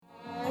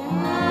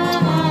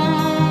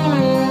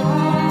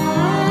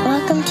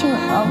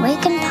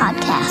Awaken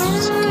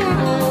podcast.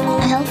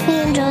 I hope you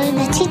enjoy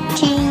the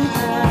teaching.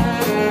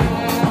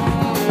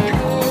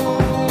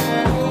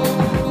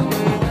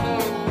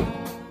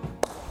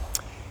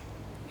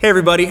 Hey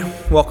everybody,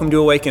 welcome to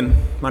Awaken.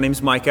 My name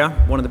is Micah,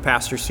 one of the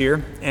pastors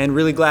here, and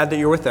really glad that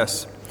you're with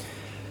us.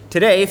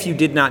 Today, if you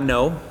did not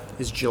know,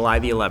 is July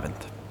the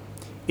 11th.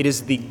 It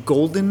is the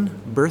golden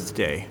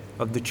birthday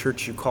of the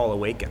church you call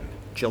Awaken.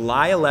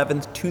 July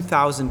 11th,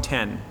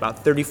 2010,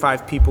 about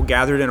 35 people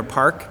gathered in a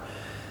park,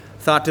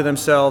 thought to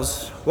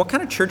themselves, what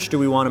kind of church do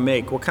we want to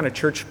make? What kind of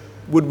church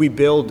would we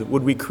build,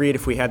 would we create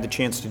if we had the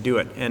chance to do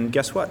it? And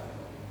guess what?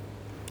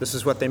 This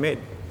is what they made.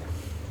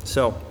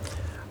 So,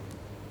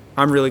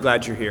 I'm really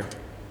glad you're here.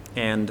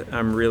 And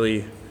I'm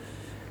really,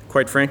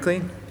 quite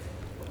frankly,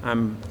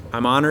 I'm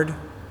honored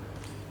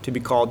to be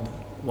called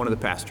one of the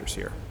pastors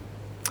here.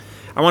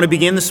 I want to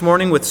begin this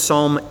morning with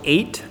Psalm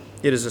 8.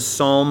 It is a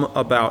psalm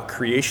about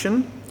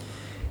creation,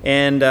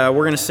 and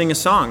we're going to sing a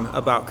song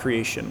about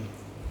creation,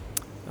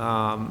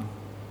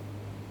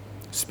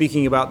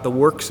 speaking about the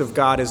works of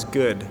God is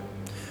good.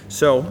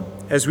 So,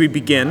 as we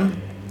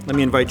begin, let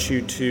me invite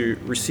you to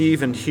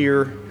receive and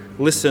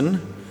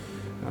listen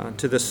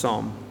to this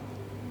psalm.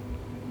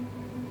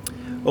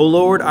 O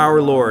Lord,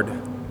 our Lord,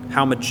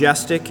 how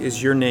majestic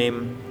is your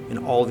name in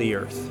all the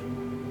earth.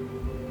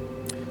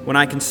 When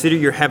I consider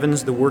your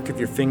heavens, the work of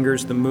your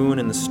fingers, the moon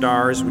and the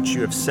stars which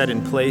you have set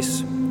in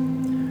place,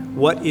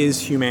 what is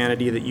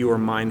humanity that you are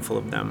mindful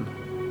of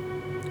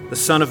them? The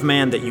Son of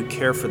Man that you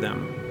care for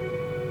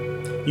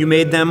them. You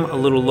made them a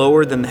little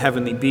lower than the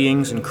heavenly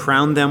beings and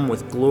crowned them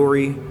with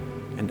glory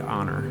and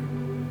honor.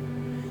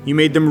 You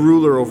made them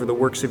ruler over the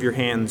works of your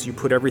hands. You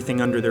put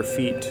everything under their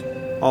feet,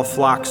 all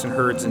flocks and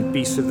herds and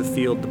beasts of the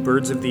field, the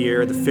birds of the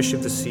air, the fish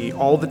of the sea,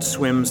 all that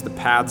swims, the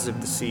paths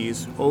of the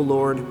seas. O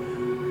Lord,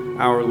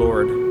 our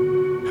Lord,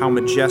 how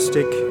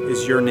majestic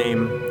is your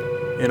name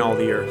in all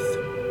the earth.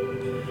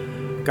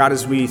 God,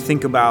 as we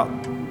think about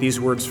these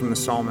words from the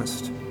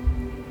psalmist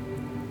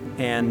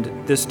and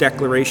this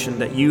declaration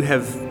that you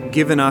have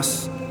given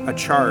us a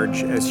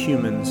charge as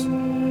humans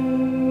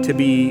to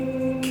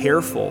be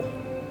careful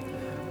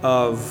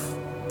of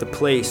the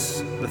place,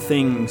 the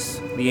things,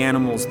 the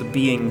animals, the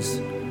beings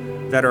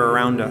that are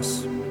around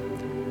us.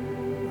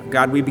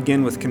 God, we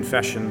begin with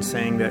confession,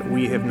 saying that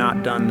we have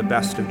not done the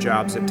best of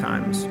jobs at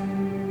times.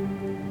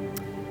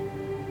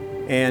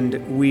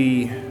 And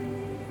we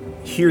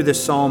hear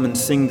this psalm and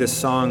sing this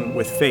song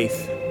with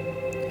faith,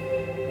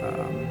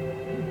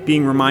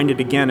 being reminded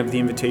again of the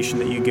invitation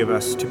that you give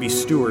us to be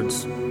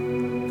stewards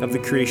of the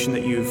creation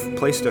that you've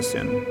placed us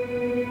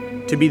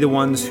in, to be the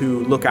ones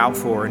who look out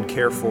for and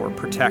care for,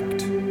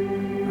 protect,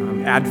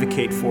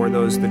 advocate for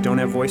those that don't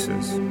have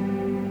voices.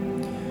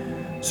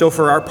 So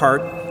for our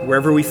part,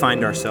 wherever we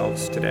find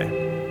ourselves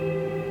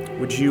today,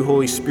 would you,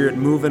 Holy Spirit,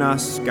 move in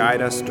us,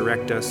 guide us,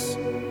 direct us,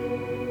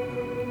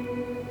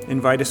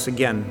 invite us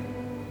again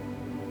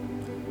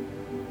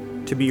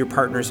to be your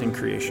partners in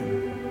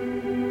creation.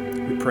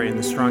 We pray in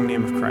the strong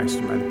name of Christ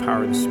and by the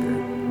power of the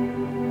Spirit.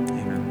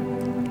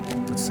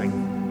 Amen. Let's sing.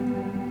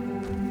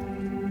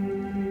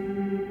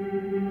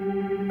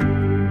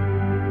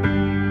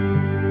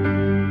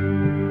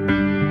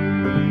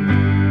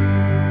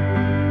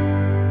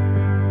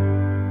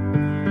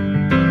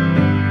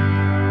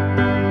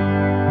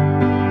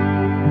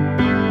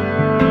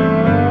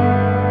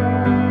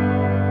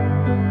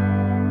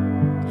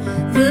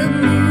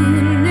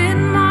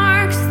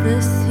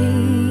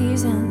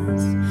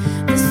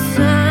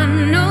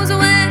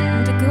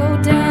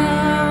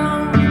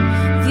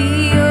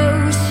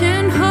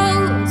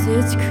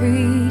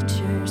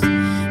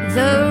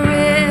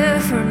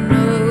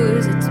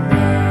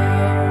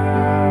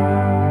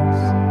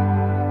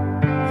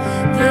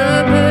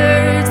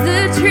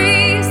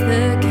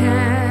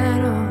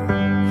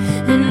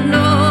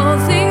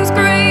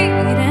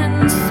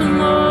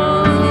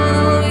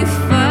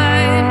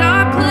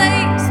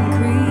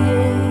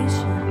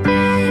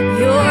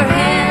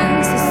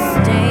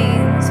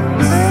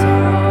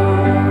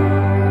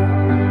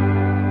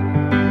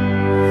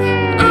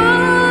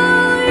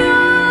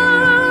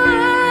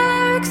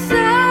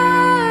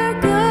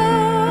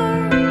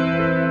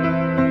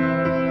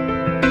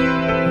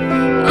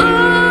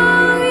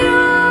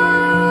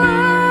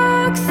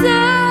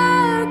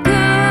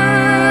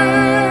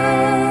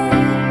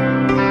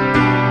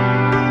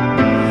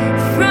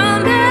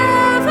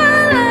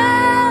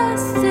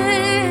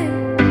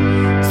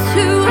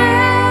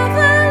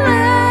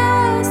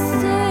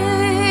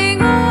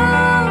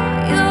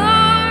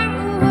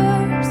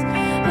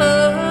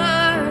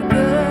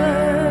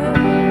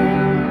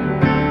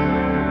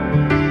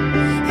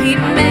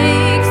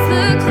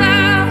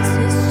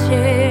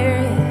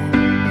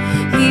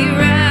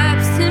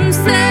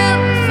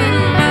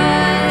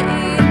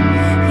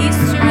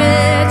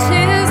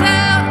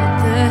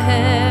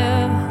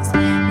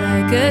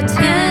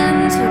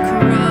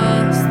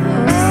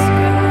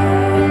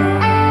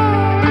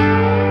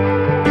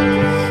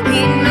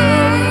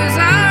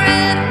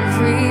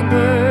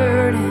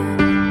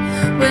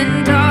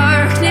 When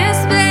darkness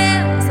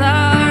veils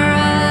our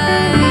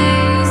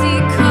eyes, He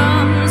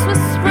comes.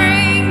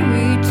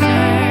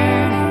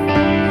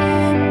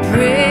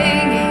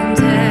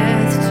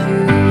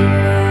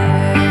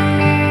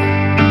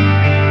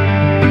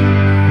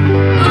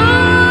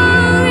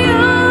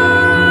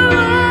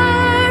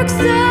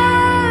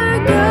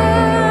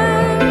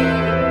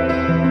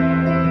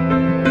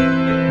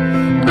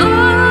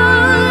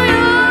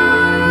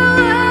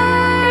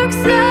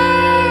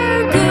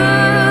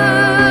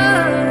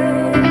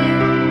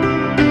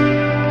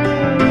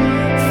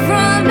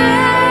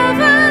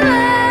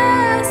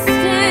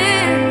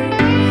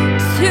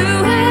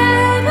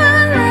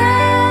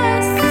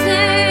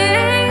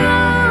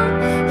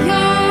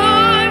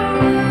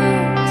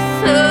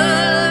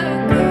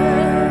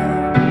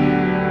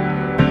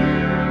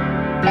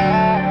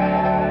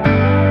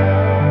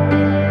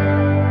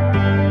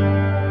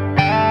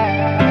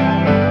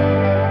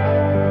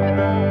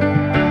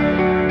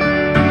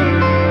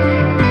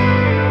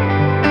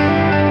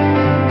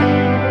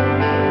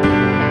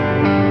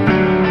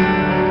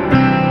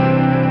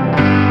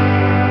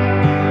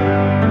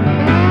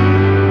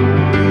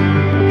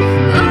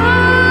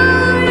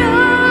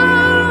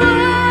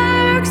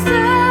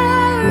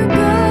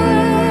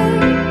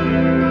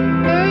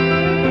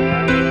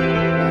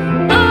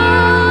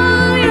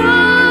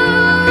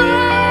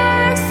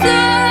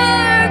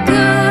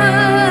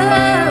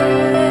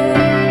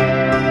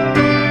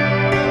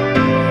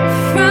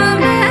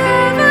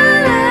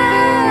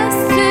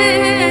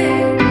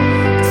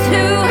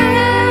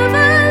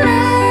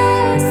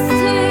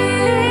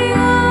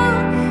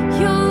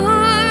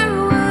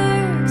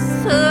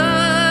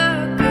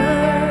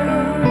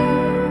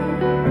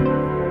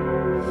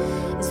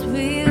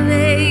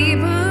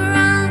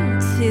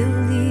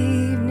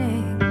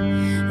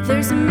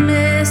 There's a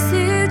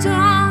message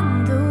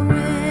on the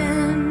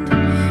wind.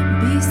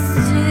 Be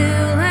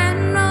still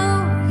and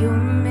know your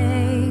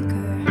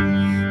maker.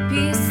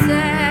 Be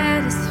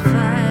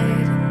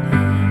satisfied in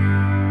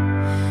him.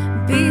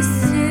 Be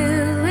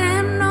still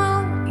and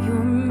know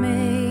your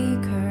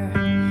maker.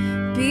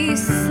 Be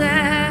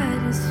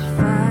satisfied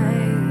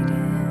in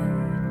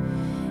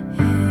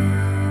him.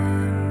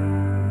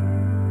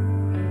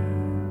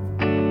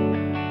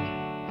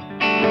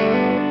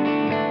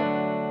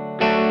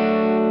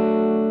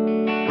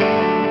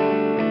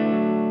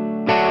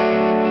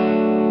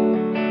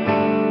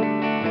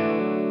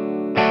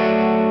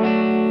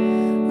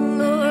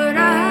 Lord,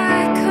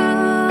 I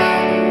come,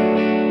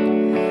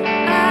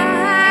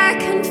 I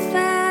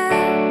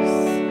confess,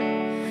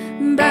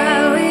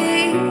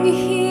 bowing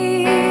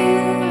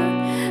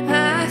here,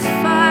 I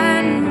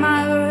find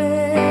my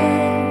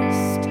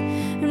rest,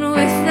 and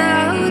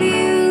without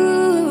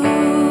you,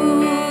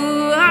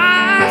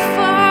 I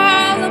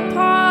fall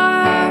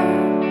apart.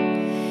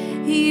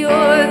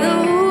 You're the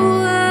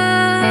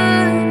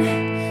one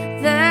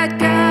that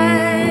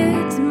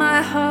guides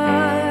my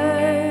heart.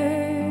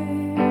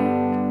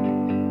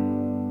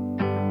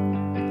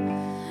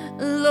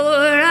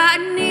 Lord, I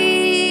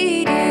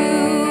need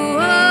you, oh,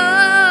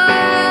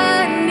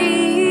 I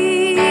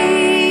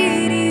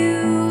need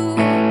you.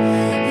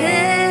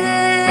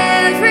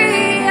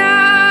 Every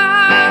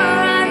hour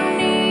I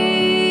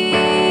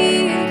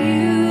need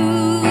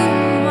you.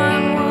 My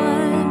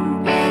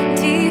one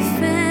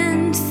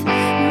defense,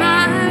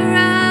 my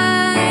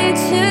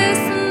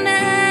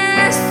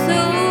righteousness,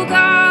 oh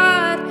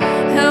God,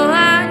 how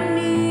I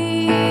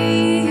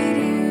need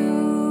you.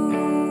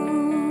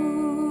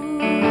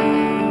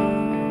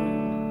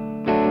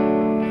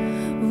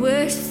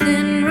 Where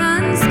sin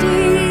runs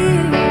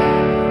deep,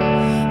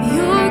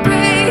 your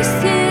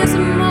grace is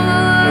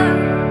more.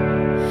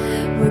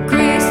 Where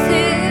grace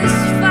is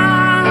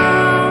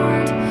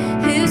found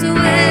is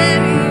where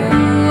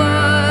you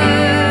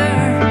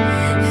are,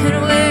 and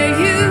where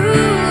you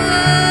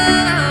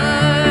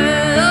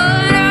are,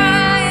 Lord, I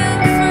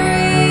am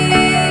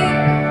free.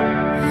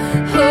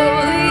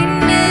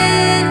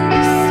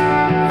 Holiness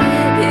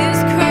is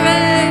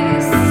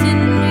Christ in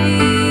me.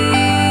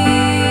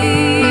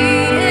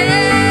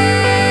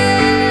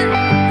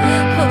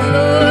 Oh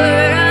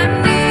Lord, I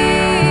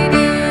need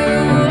you.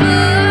 I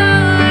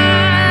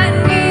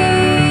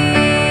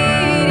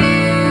need you.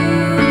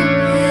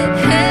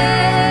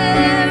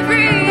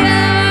 Every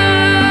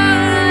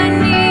hour I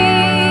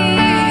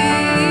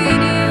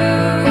need you.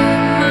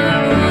 My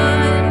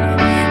one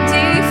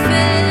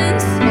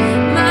defense,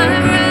 my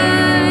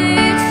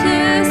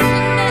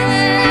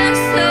righteousness,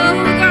 oh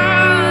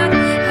God,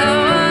 how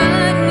I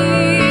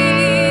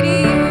need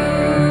you.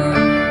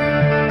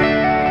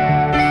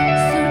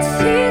 So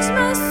teach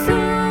my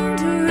soul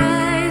to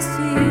rise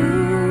to you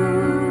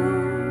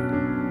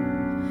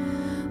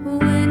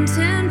when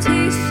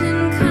temptation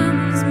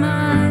comes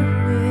my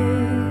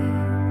way.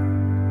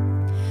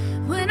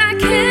 When I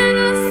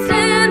cannot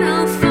stand,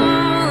 I'll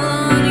fall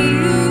on you.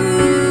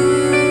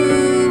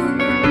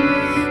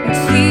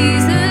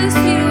 Jesus,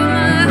 you're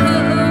my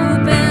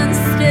hope and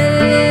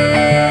stay.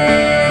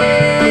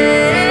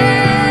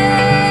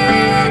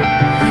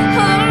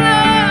 Oh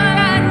Lord, I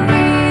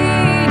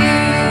need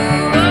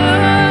you.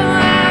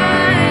 Oh, I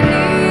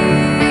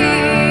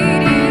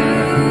need you.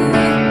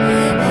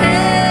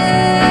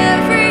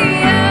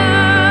 Every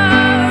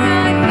hour I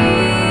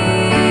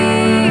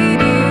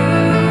need you.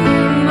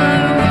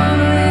 My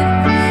one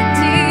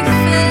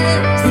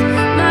defense,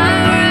 my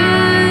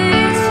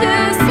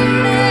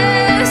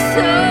righteousness,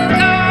 oh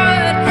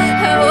God,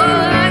 how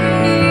I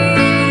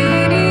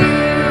need you.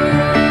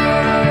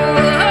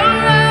 Oh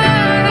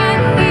Lord, I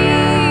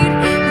need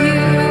you.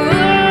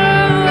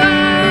 Oh, I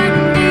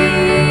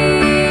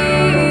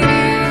need you.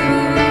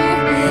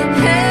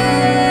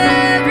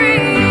 Every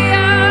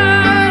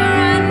hour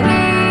I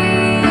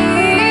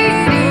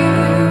need you.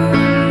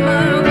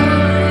 My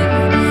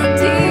one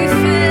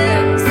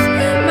defense,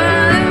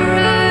 my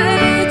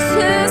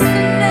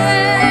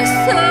righteousness,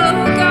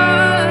 oh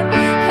God,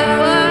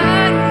 how I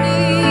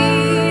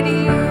need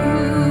you.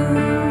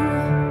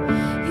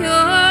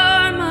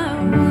 You're my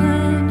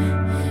one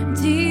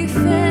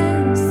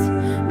defense,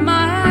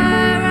 my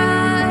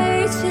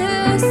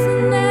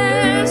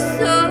righteousness,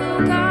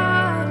 oh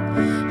God,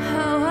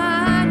 how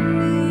I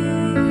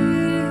need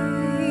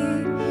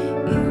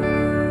you.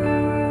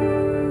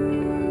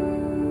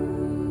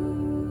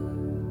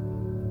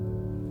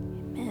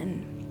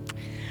 Amen.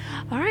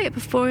 All right,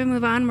 before we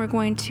move on, we're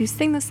going to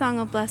sing the song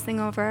of blessing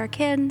over our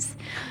kids.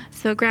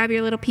 So grab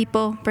your little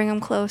people, bring them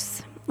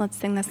close. Let's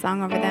sing the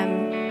song over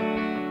them.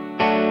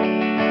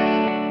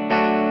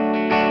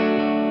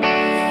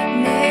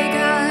 May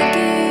God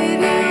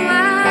give you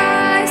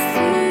eyes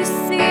to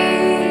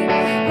see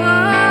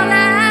all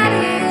that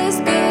is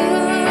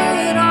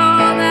good,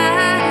 all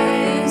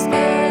that is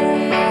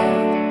good.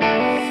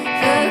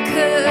 The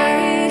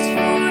courage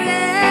for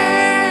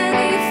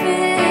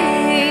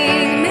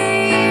anything. May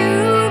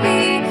you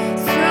be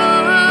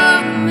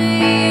strong,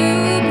 may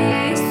you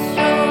be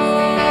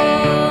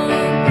strong.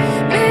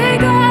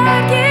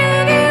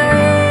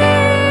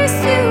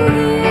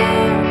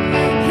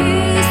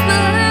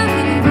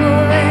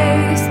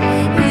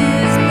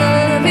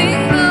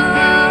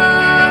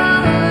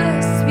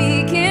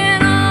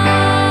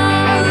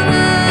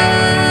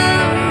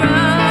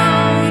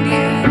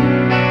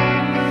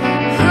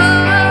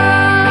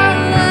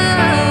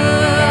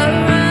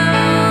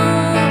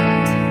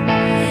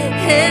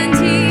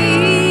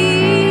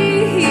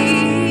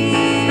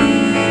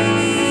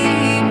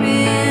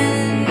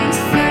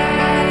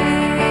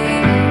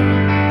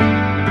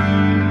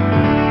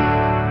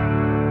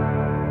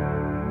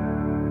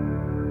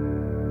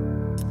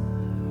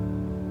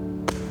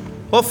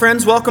 Well,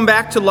 friends, welcome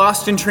back to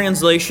Lost in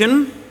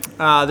Translation.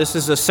 This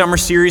is a summer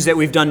series that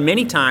we've done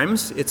many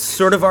times. It's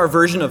sort of our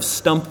version of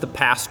Stump the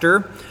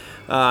Pastor.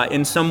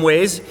 In some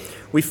ways,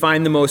 we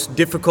find the most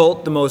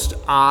difficult, the most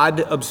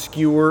odd,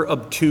 obscure,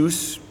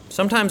 obtuse,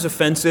 sometimes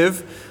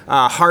offensive,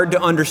 hard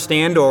to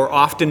understand, or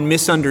often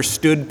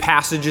misunderstood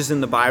passages in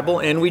the Bible,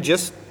 and we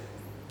just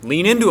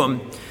lean into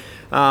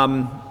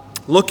them,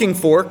 looking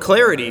for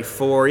clarity,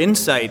 for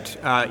insight,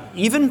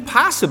 even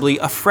possibly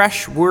a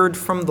fresh word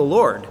from the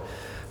Lord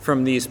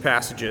from these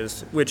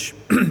passages, which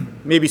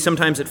maybe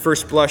sometimes at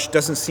first blush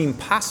doesn't seem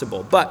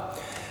possible.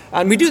 But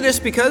we do this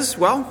because,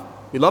 well,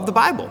 we love the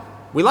Bible.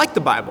 We like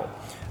the Bible.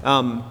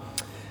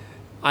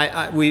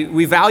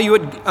 We value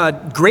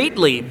it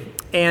greatly,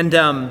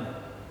 and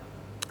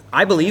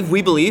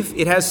we believe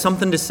it has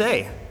something to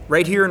say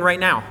right here and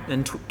right now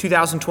in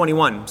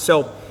 2021.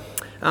 So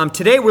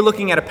today we're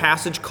looking at a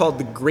passage called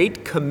the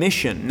Great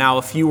Commission. Now,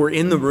 if you were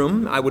in the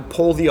room, I would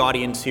poll the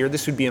audience here.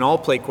 This would be an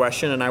all-play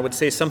question, and I would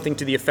say something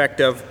to the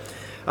effect of,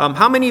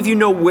 how many of you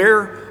know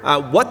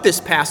what this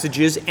passage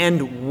is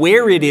and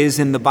where it is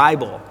in the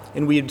Bible?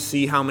 And we'd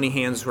see how many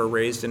hands were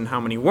raised and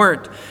how many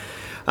weren't.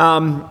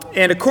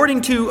 And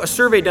according to a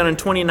survey done in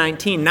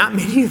 2019, not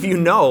many of you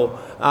know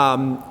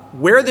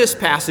where this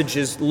passage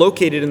is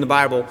located in the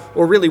Bible,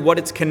 or really what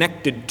it's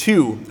connected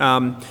to.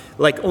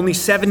 Like only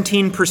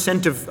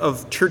 17%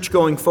 of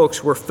church-going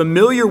folks were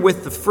familiar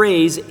with the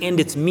phrase and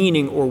its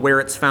meaning or where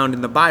it's found in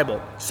the Bible.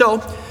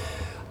 So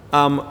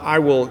I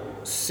will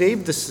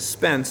save the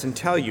suspense and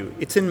tell you.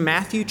 It's in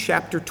Matthew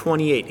chapter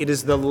 28. It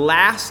is the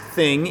last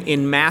thing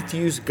in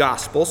Matthew's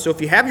gospel. So if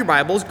you have your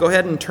Bibles, go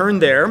ahead and turn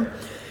there.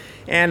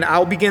 And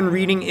I'll begin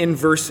reading in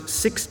verse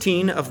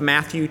 16 of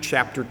Matthew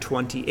chapter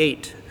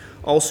 28,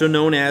 also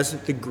known as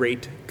the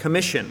Great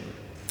Commission.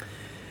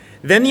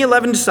 Then the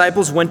 11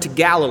 disciples went to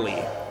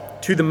Galilee,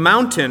 to the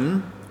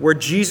mountain where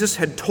Jesus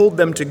had told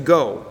them to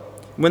go.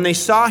 When they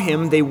saw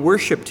him, they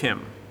worshipped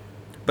him,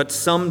 but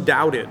some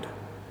doubted.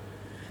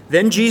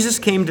 Then Jesus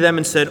came to them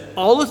and said,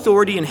 "All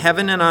authority in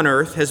heaven and on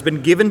earth has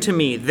been given to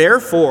me.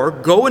 Therefore,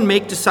 go and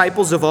make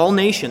disciples of all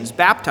nations,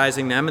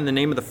 baptizing them in the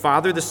name of the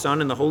Father, the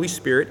Son, and the Holy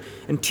Spirit,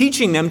 and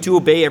teaching them to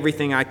obey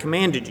everything I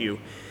commanded you.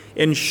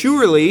 And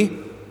surely,"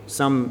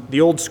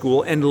 the old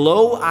school, "and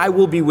lo, I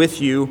will be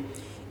with you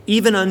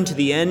even unto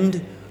the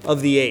end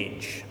of the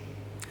age."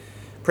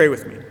 Pray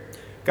with me.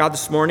 God,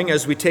 this morning,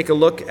 as we take a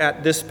look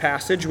at this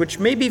passage, which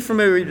may be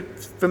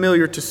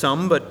familiar to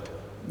some, but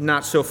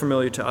not so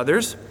familiar to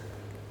others,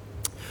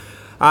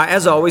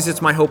 as always,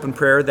 it's my hope and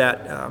prayer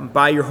that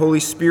by your Holy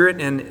Spirit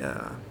and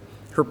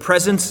her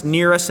presence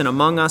near us and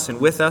among us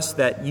and with us,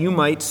 that you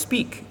might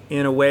speak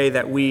in a way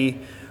that we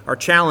are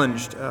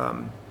challenged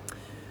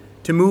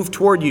to move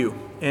toward you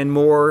and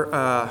more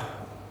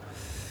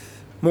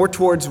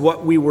towards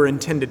what we were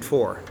intended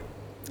for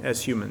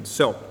as humans.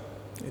 So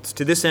it's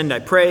to this end I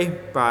pray,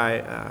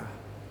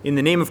 in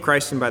the name of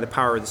Christ and by the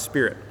power of the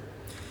Spirit.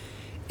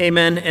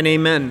 Amen and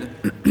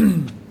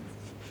amen.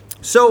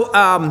 So,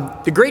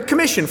 the Great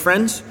Commission,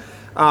 friends,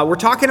 we're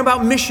talking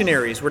about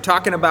missionaries. We're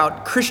talking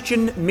about the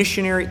Christian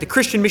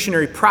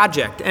Missionary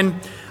Project. And,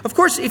 of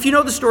course, if you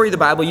know the story of the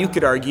Bible, you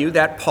could argue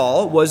that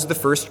Paul was the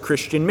first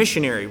Christian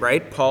missionary,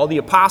 right? Paul the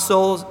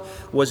Apostle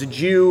was a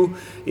Jew,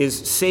 is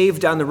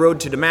saved on the road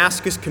to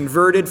Damascus,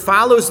 converted,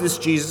 follows this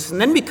Jesus,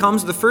 and then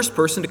becomes the first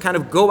person to kind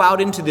of go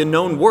out into the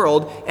known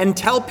world and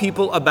tell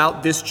people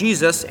about this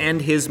Jesus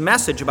and his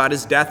message about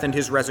his death and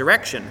his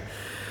resurrection.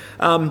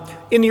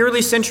 In the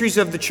early centuries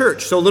of the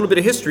church, so a little bit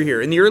of history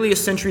here. In the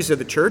earliest centuries of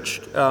the church,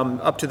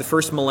 up to the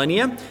first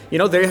millennia,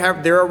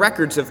 there are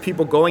records of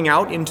people going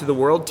out into the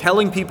world,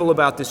 telling people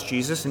about this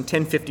Jesus. In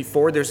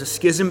 1054, there's a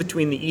schism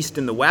between the East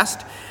and the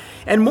West.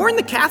 And more in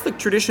the Catholic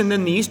tradition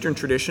than the Eastern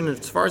tradition,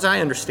 as far as I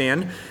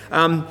understand,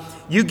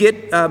 you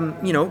get,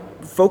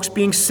 folks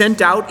being sent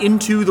out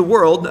into the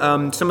world.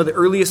 Some of the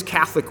earliest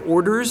Catholic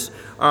orders,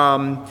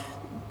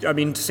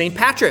 St.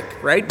 Patrick,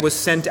 right, was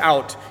sent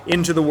out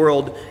into the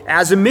world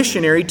as a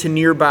missionary to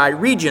nearby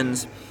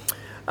regions.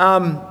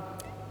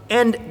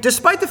 And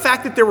despite the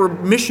fact that there were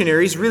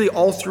missionaries really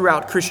all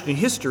throughout Christian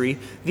history,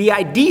 the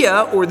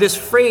idea or this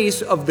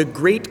phrase of the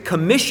Great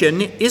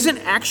Commission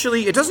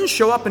it doesn't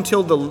show up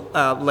until the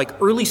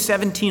early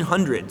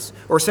 1700s,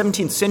 or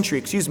 17th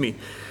century,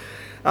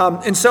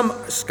 and some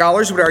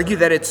scholars would argue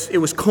that it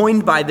was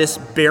coined by this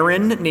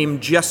baron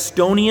named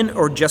Justinian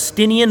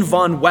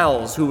von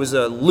Wells, who was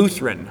a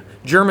Lutheran,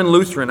 German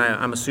Lutheran,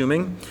 I'm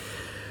assuming.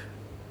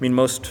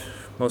 Most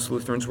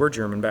Lutherans were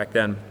German back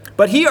then.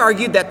 But he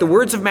argued that the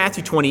words of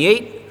Matthew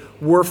 28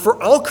 were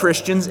for all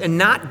Christians and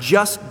not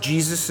just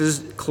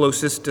Jesus'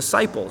 closest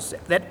disciples,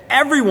 that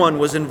everyone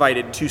was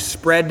invited to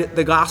spread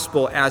the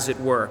gospel, as it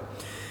were.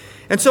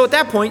 And so at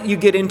that point, you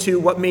get into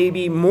what may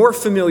be more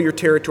familiar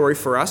territory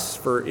for us,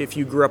 for if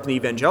you grew up in the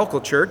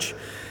evangelical church.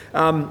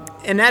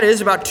 And that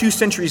is about 2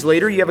 centuries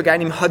later, you have a guy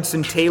named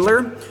Hudson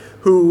Taylor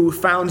who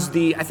founds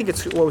the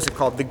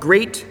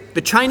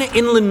China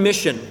Inland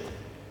Mission.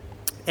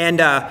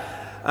 And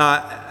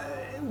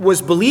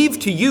was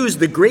believed to use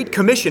the Great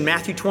Commission,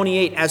 Matthew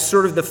 28, as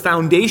sort of the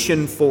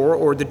foundation for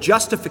or the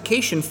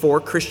justification for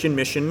Christian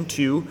mission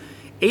to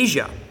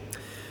Asia.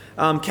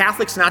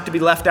 Catholics, not to be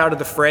left out of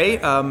the fray,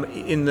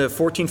 in the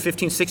 14,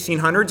 15,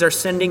 1600s, are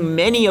sending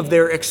many of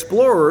their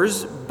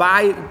explorers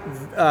by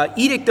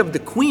edict of the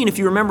Queen. If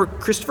you remember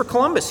Christopher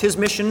Columbus, his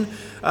mission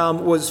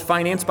was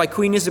financed by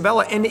Queen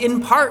Isabella, and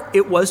in part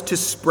it was to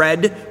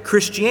spread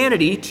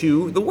Christianity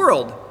to the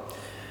world.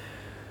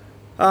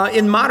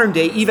 In modern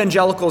day,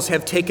 evangelicals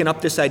have taken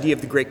up this idea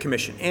of the Great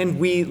Commission, and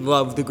we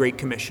love the Great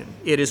Commission.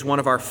 It is one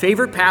of our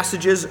favorite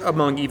passages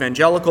among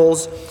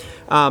evangelicals.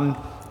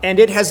 And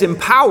it has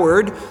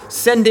empowered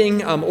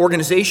sending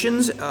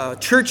organizations,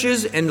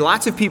 churches, and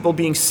lots of people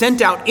being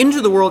sent out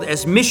into the world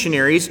as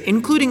missionaries,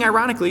 including,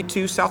 ironically,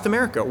 to South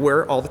America,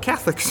 where all the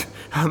Catholics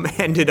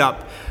ended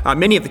up.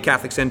 Many of the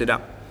Catholics ended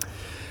up.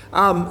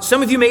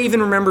 Some of you may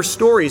even remember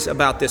stories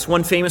about this.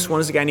 One famous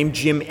one is a guy named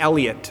Jim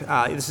Elliot.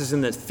 This is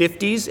in the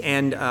 50s,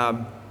 and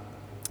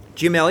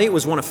Jim Elliot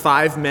was one of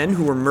 5 men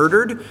who were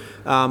murdered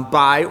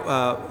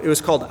it was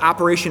called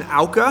Operation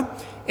Auca.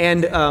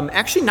 And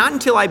actually, not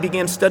until I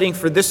began studying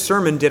for this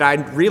sermon did I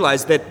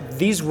realize that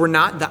these were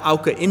not the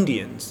Auca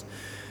Indians.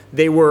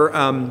 They were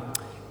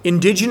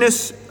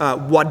indigenous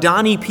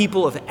Waodani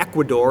people of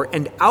Ecuador,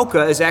 and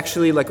Auca is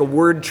actually like a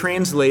word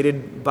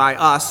translated by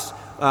us,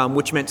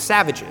 which meant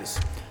savages.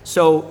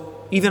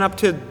 So even up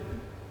to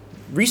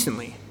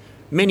recently,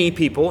 many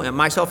people, and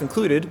myself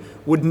included,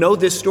 would know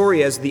this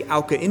story as the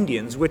Auca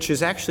Indians, which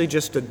is actually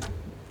just a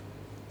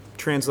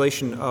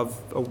translation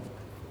of a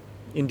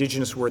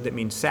indigenous word that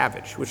means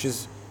savage, which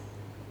is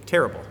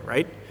terrible,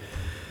 right?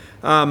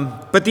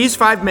 But these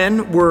 5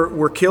 men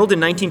were killed in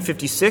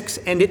 1956,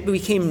 and it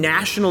became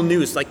national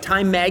news. Like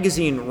Time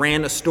magazine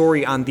ran a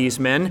story on these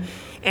men,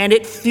 and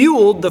it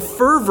fueled the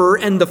fervor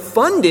and the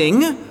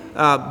funding,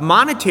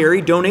 monetary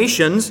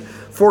donations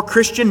for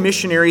Christian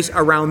missionaries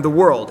around the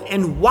world.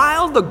 And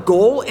while the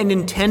goal and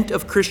intent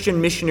of Christian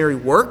missionary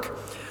work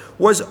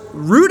was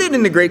rooted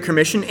in the Great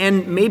Commission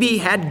and maybe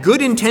had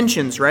good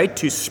intentions, right,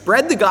 to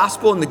spread the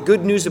gospel and the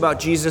good news about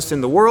Jesus in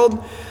the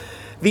world,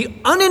 the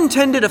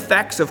unintended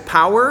effects of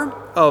power,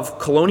 of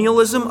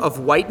colonialism, of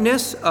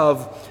whiteness,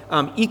 of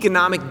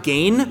economic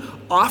gain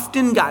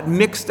often got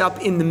mixed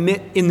up in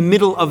the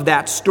middle of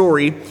that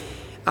story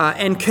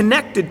and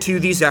connected to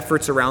these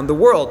efforts around the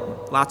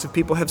world. Lots of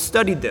people have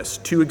studied this.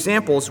 2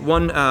 examples.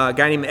 One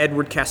guy named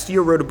Edward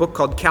Castillo wrote a book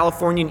called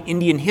Californian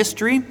Indian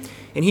History,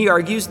 and he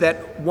argues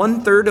that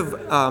 1/3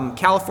 of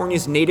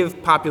California's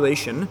native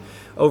population,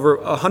 over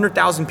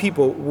 100,000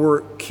 people,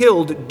 were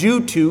killed due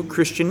to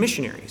Christian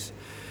missionaries.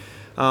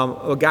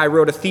 A guy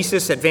wrote a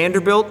thesis at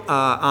Vanderbilt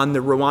on the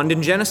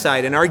Rwandan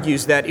genocide and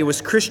argues that it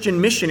was Christian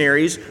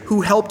missionaries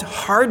who helped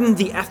harden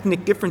the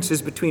ethnic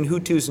differences between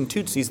Hutus and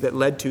Tutsis that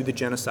led to the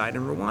genocide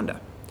in Rwanda.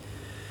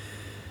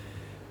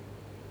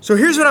 So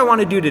here's what I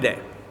want to do today.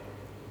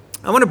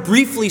 I want to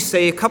briefly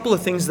say a couple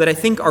of things that I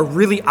think are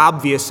really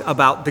obvious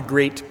about the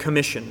Great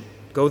Commission.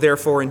 Go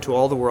therefore into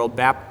all the world,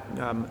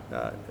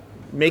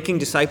 making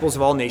disciples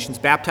of all nations,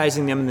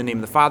 baptizing them in the name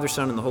of the Father,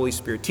 Son, and the Holy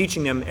Spirit,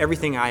 teaching them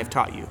everything I have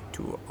taught you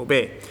to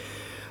obey.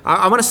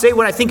 I want to say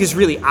what I think is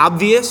really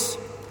obvious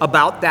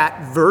about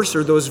that verse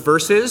or those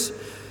verses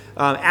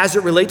as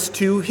it relates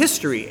to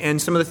history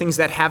and some of the things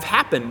that have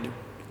happened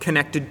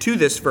connected to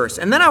this verse.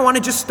 And then I want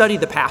to just study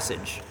the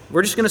passage.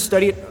 We're just going to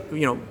study it,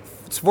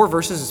 it's 4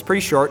 verses, it's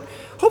pretty short.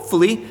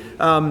 Hopefully,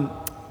 I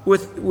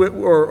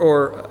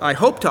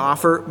hope to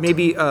offer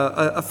maybe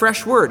a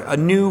fresh word, a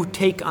new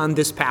take on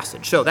this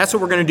passage. So that's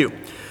what we're going to do.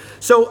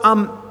 So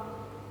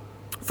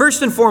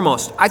first and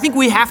foremost, I think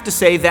we have to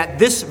say that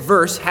this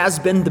verse has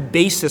been the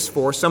basis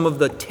for some of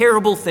the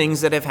terrible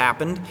things that have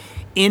happened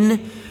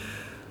in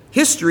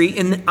history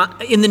in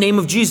the name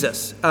of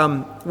Jesus.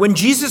 When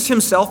Jesus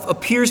himself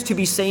appears to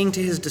be saying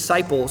to his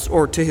disciples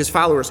or to his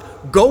followers,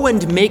 "Go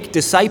and make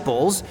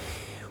disciples,"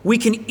 we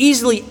can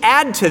easily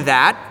add to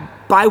that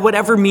by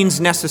whatever means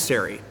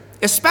necessary,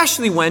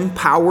 especially when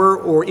power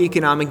or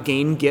economic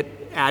gain get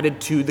added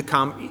to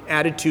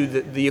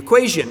the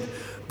equation.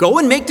 Go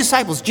and make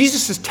disciples.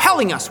 Jesus is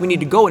telling us we need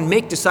to go and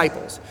make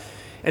disciples.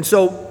 And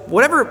so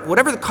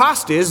whatever the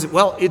cost is,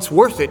 well, it's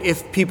worth it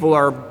if people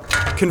are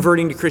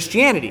converting to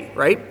Christianity,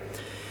 right?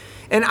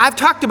 And I've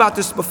talked about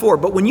this before,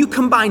 but when you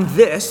combine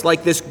this,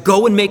 like this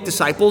go and make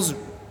disciples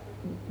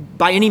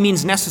by any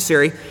means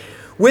necessary,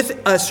 with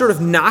a sort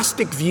of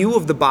Gnostic view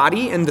of the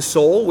body and the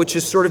soul, which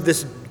is sort of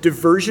this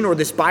diversion or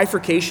this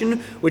bifurcation,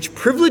 which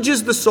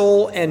privileges the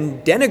soul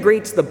and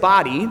denigrates the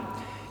body,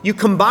 you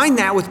combine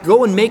that with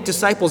go and make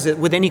disciples at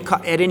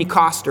any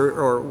cost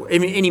or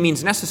any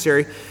means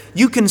necessary,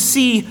 you can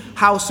see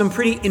how some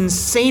pretty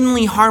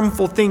insanely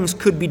harmful things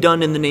could be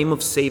done in the name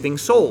of saving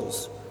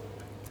souls.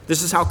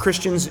 This is how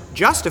Christians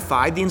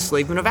justified the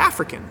enslavement of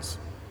Africans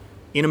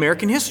in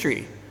American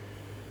history.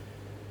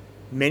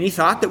 Many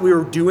thought that we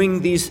were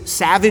doing these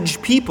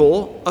savage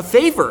people a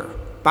favor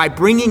by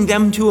bringing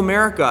them to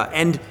America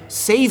and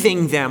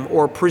saving them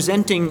or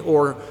presenting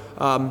or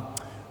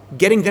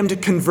getting them to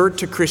convert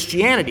to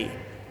Christianity.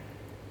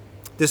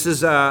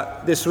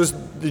 This was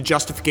the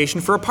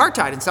justification for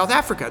apartheid in South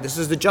Africa. This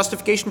is the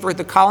justification for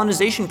the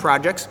colonization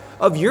projects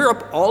of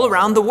Europe all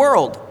around the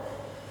world.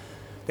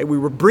 That we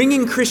were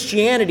bringing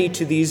Christianity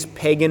to these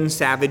pagan,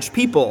 savage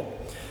people.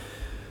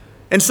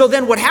 And so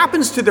then what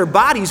happens to their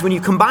bodies, when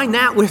you combine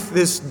that with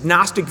this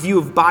Gnostic view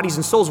of bodies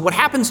and souls, what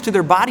happens to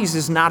their bodies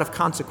is not of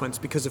consequence,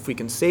 because if we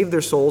can save their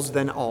souls,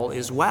 then all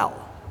is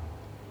well.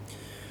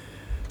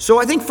 So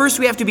I think first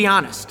we have to be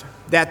honest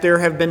that there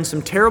have been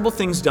some terrible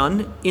things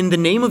done in the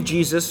name of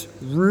Jesus,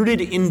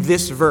 rooted in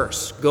this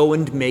verse, go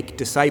and make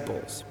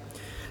disciples.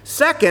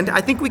 Second,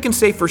 I think we can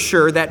say for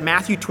sure that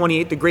Matthew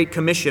 28, the Great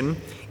Commission,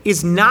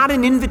 is not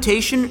an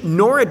invitation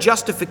nor a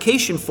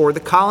justification for the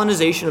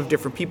colonization of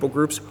different people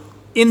groups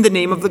in the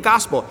name of the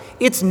gospel.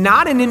 It's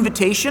not an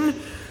invitation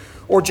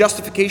or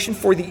justification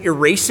for the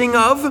erasing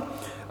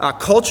of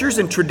cultures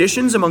and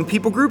traditions among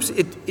people groups.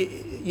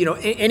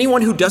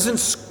 Anyone who doesn't,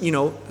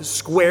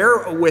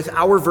 square with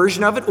our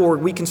version of it, or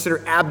we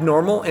consider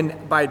abnormal,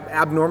 and by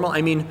abnormal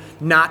I mean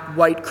not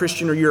white,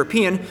 Christian, or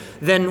European,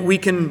 then we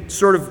can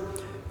sort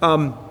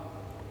of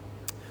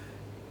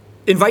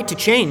invite to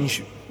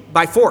change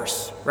by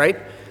force, right?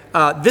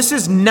 This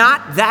is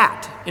not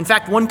that. In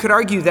fact, one could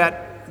argue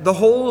that the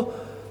whole,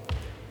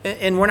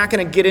 and we're not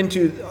going to get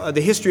into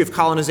the history of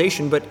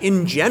colonization, but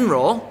in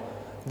general,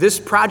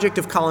 this project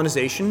of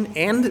colonization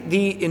and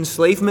the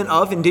enslavement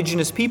of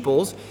indigenous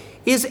peoples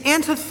is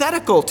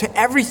antithetical to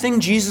everything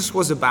Jesus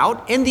was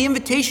about and the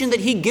invitation that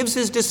he gives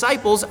his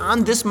disciples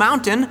on this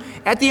mountain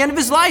at the end of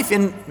his life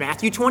in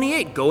Matthew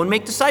 28, go and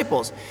make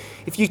disciples.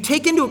 If you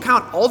take into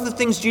account all the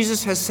things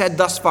Jesus has said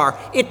thus far,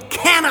 it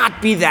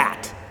cannot be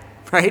that,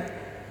 right?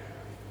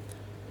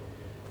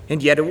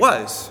 And yet it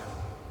was,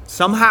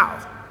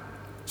 somehow.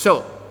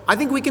 So I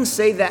think we can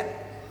say that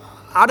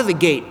out of the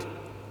gate,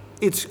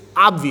 it's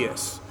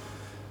obvious.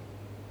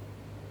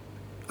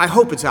 I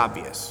hope it's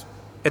obvious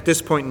at this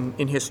point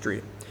in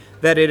history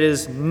that it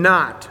is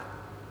not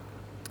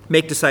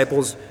make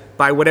disciples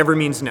by whatever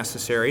means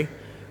necessary,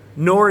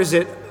 nor is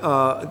it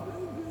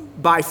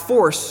by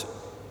force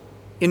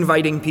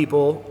inviting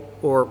people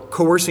or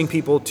coercing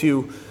people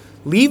to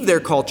leave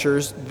their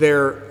cultures,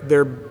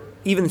 their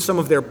even some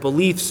of their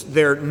beliefs,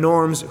 their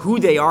norms, who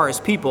they are as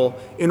people,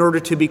 in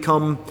order to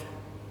become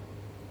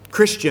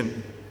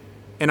Christian,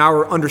 and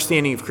our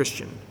understanding of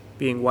Christian,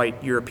 being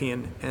white,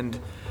 European. And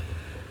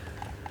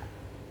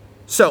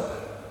so,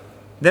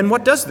 then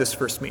what does this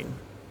verse mean?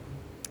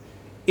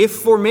 If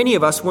for many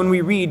of us, when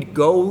we read,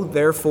 go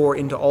therefore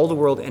into all the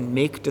world and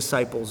make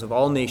disciples of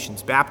all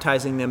nations,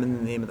 baptizing them in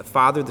the name of the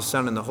Father, the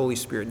Son, and the Holy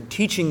Spirit, and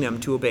teaching them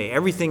to obey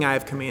everything I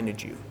have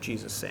commanded you,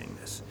 Jesus saying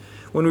this.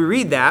 When we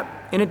read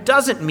that, and it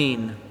doesn't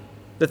mean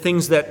the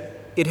things that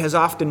it has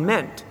often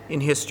meant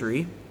in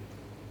history,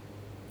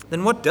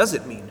 then what does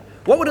it mean?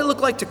 What would it look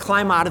like to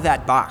climb out of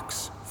that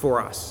box for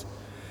us?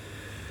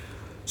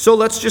 So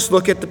let's just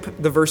look at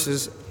the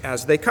verses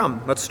as they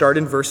come. Let's start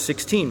in verse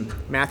 16.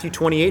 Matthew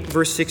 28,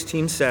 verse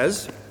 16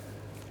 says,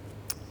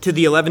 to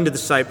the 11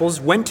 disciples,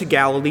 went to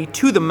Galilee,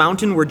 to the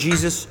mountain where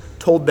Jesus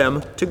told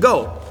them to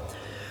go.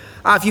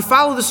 If you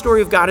follow the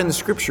story of God in the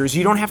Scriptures,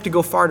 you don't have to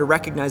go far to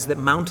recognize that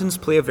mountains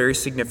play a very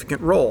significant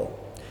role.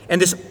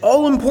 And this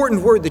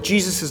all-important word that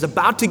Jesus is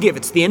about to give,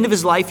 it's the end of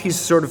his life, he's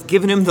sort of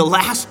given him the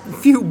last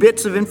few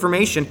bits of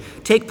information,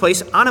 take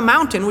place on a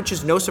mountain, which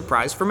is no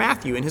surprise for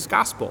Matthew in his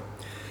gospel.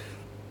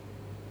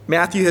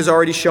 Matthew has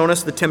already shown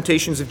us the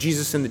temptations of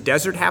Jesus in the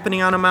desert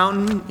happening on a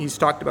mountain. He's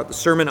talked about the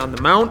Sermon on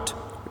the Mount,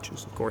 which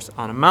is, of course,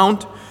 on a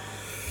mount.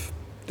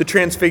 The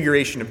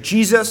transfiguration of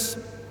Jesus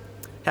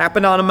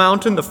happened on a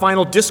mountain. The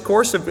final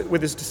discourse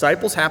with his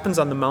disciples happens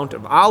on the Mount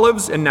of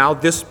Olives, and now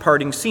this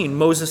parting scene.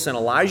 Moses and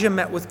Elijah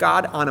met with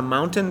God on a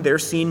mountain. They're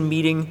seen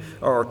meeting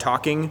or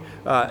talking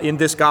in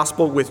this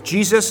gospel with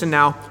Jesus, and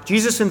now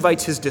Jesus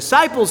invites his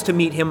disciples to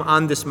meet him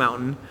on this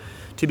mountain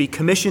to be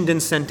commissioned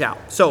and sent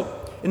out. So,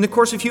 in the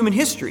course of human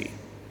history,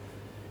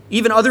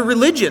 even other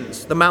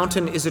religions, the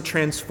mountain is a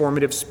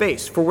transformative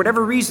space. For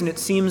whatever reason, it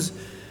seems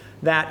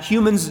that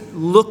humans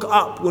look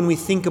up when we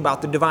think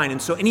about the divine.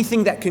 And so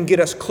anything that can get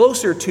us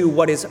closer to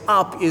what is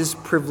up is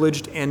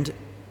privileged and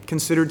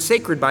considered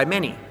sacred by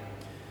many.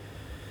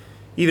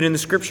 Even in the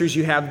Scriptures,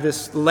 you have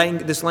this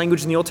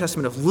language in the Old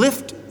Testament of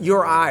lift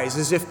your eyes,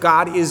 as if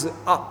God is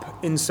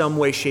up in some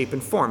way, shape,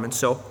 and form. And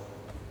so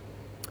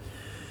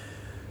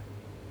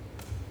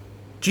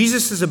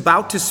Jesus is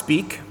about to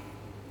speak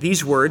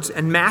these words,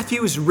 and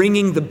Matthew is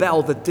ringing the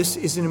bell that this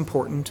is an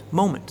important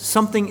moment.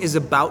 Something is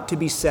about to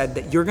be said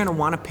that you're going to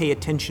want to pay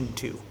attention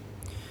to.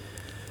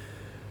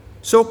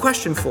 So a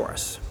question for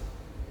us.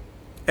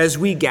 As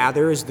we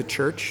gather as the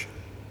church,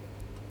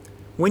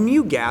 when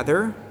we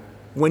gather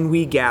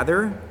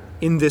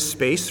in this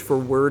space for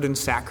word and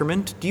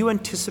sacrament, do you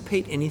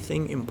anticipate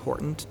anything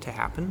important to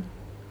happen?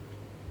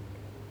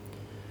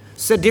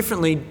 Said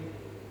differently,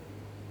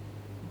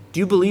 do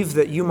you believe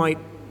that you might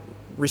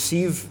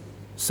receive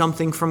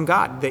something from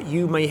God, that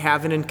you may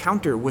have an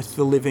encounter with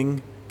the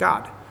living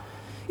God?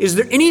 Is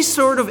there any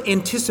sort of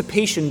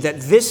anticipation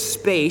that this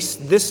space,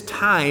 this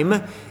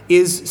time,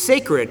 is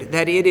sacred,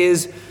 that it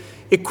is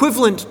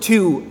equivalent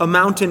to a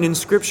mountain in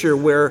Scripture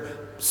where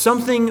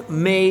something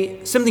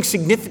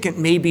significant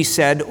may be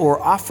said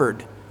or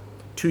offered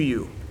to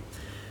you.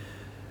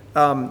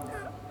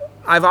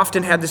 I've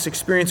often had this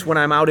experience when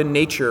I'm out in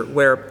nature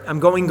where I'm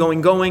going,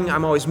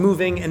 I'm always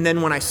moving, and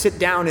then when I sit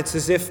down, it's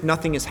as if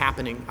nothing is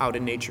happening out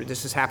in nature.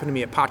 This has happened to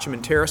me at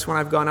Pochaman Terrace when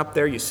I've gone up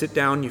there. You sit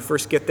down, you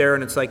first get there,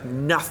 and it's like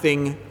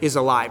nothing is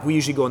alive. We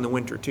usually go in the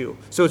winter too.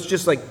 So it's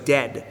just like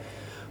dead.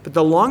 But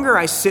the longer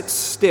I sit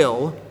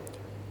still,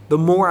 the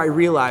more I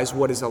realize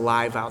what is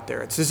alive out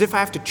there. It's as if I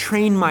have to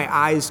train my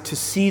eyes to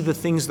see the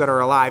things that are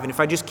alive. And if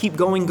I just keep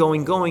going,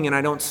 and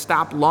I don't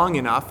stop long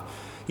enough,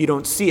 you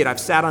don't see it. I've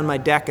sat on my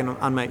deck and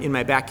in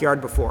my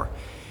backyard before.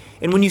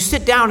 And when you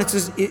sit down,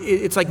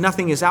 it's like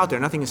nothing is out there,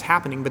 nothing is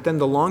happening. But then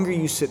the longer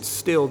you sit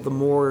still, the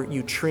more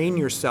you train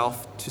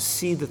yourself to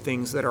see the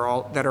things that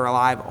are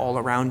alive all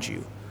around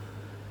you.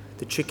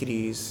 The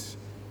chickadees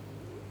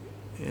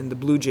and the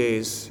blue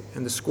jays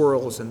and the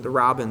squirrels and the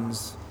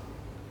robins,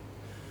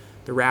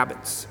 the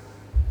rabbits,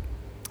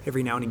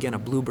 every now and again a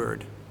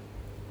bluebird.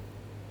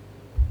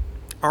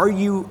 Are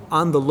you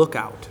on the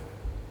lookout?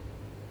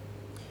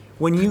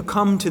 When you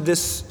come to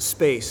this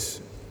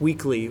space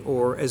weekly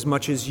or as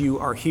much as you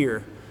are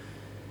here,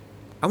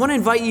 I want to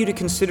invite you to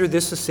consider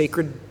this a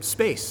sacred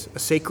space, a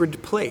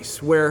sacred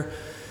place where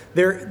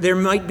there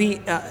might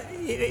be,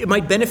 it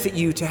might benefit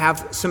you to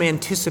have some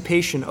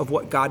anticipation of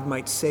what God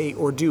might say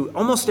or do,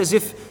 almost as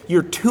if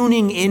you're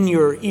tuning in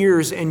your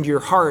ears and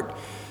your heart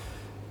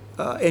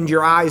and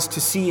your eyes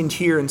to see and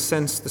hear and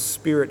sense the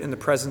Spirit and the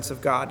presence of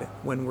God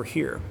when we're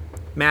here.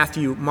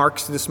 Matthew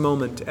marks this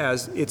moment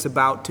as it's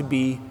about to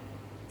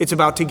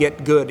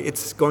get good.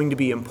 It's going to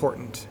be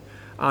important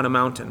on a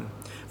mountain.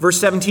 Verse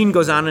 17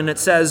 goes on and it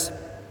says,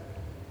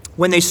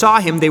 when they saw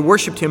him, they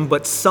worshiped him,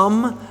 but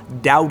some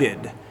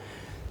doubted.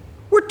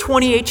 We're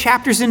 28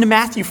 chapters into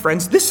Matthew,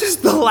 friends. This is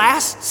the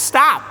last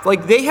stop.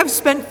 Like, they have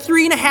spent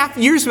 3.5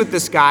 years with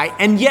this guy,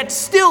 and yet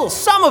still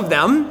some of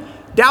them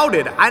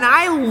doubted. And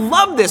I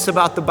love this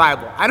about the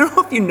Bible. I don't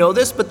know if you know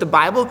this, but the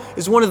Bible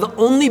is one of the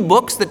only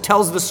books that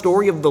tells the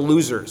story of the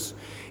losers.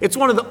 It's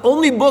one of the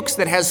only books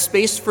that has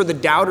space for the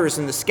doubters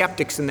and the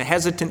skeptics and the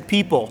hesitant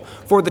people,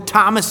 for the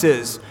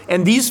Thomases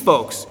and these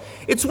folks.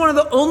 It's one of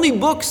the only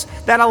books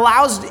that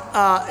allows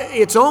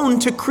its own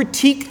to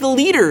critique the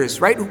leaders,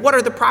 right? What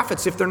are the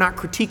prophets if they're not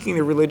critiquing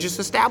the religious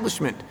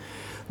establishment?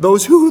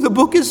 Those who the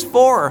book is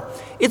for.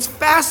 It's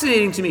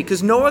fascinating to me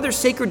because no other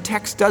sacred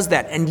text does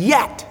that. And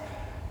yet,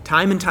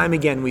 time and time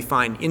again, we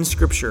find in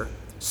Scripture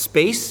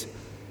space,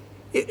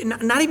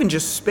 not even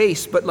just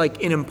space, but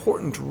like an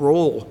important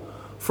role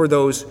for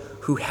those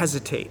who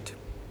hesitate.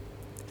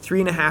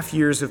 3.5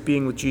 years of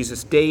being with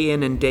Jesus, day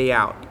in and day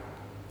out.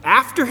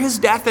 After his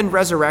death and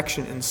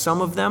resurrection, and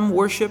some of them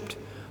worshiped,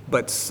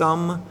 but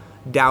some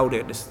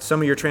doubted. Some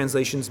of your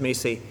translations may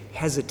say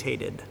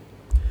hesitated.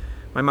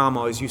 My mom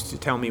always used to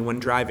tell me when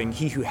driving,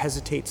 he who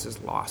hesitates is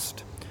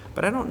lost.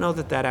 But I don't know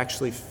that that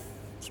actually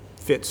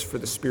fits for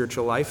the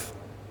spiritual life.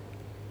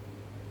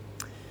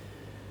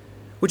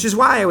 Which is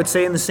why I would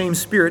say in the same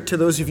spirit to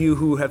those of you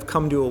who have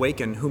come to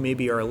awaken, who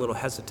maybe are a little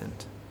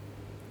hesitant.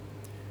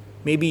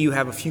 Maybe you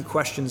have a few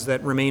questions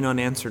that remain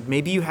unanswered.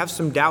 Maybe you have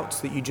some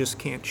doubts that you just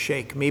can't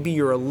shake. Maybe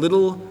you're a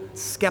little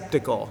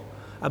skeptical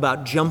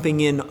about jumping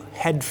in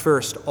head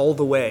first all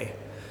the way.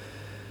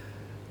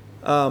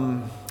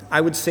 I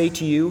would say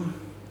to you,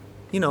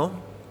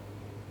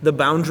 the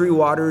Boundary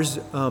Waters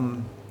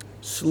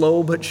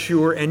slow but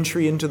sure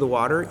entry into the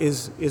water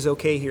is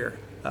okay here.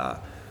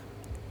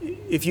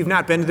 If you've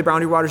not been to the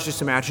Boundary Waters,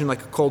 just imagine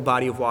like a cold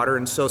body of water.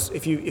 And so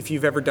if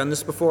you've ever done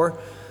this before,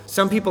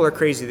 some people are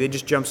crazy. They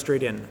just jump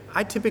straight in.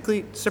 I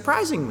typically,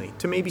 surprisingly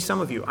to maybe some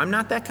of you, I'm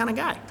not that kind of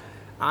guy.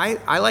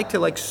 I like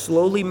to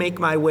slowly make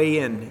my way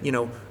in,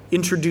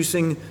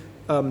 introducing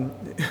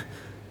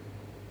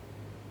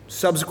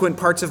subsequent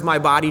parts of my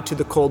body to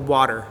the cold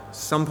water.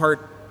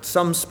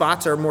 Some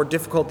spots are more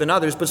difficult than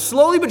others, but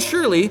slowly but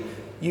surely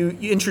you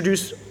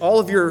introduce all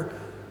of your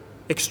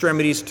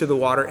extremities to the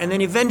water, and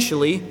then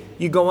eventually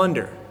you go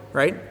under,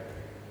 right?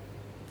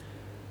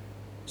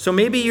 So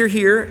maybe you're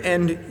here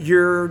and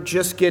you're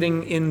just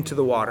getting into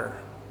the water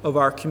of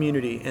our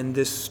community and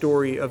this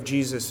story of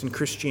Jesus and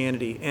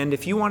Christianity. And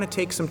if you want to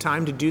take some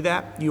time to do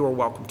that, you are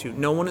welcome to.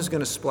 No one is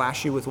going to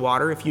splash you with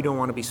water if you don't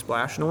want to be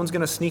splashed. No one's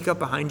going to sneak up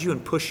behind you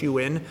and push you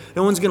in.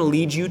 No one's going to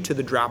lead you to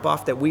the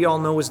drop-off that we all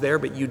know is there,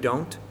 but you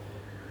don't.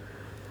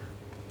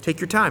 Take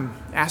your time.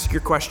 Ask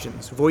your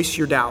questions. Voice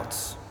your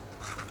doubts.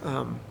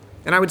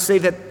 And I would say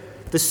that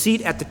the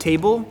seat at the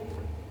table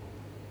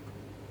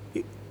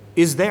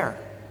is there,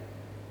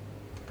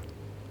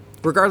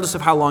 regardless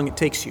of how long it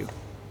takes you.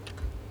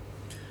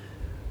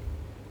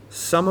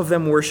 Some of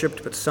them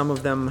worshipped, but some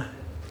of them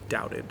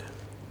doubted.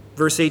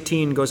 Verse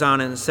 18 goes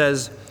on and it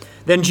says,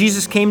 then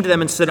Jesus came to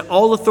them and said,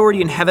 all authority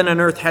in heaven and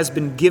earth has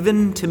been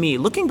given to me.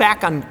 Looking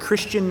back on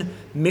Christian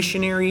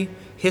missionary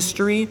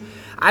history,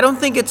 I don't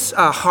think it's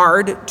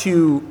hard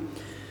to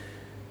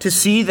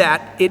see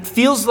that it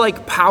feels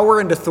like power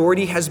and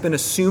authority has been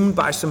assumed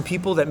by some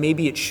people that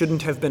maybe it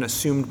shouldn't have been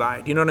assumed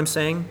by. Do you know what I'm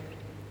saying?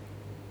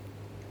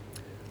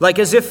 Like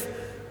as if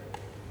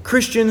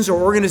Christians or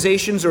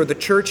organizations or the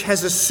church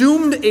has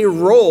assumed a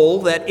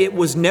role that it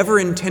was never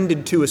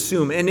intended to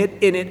assume, and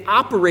it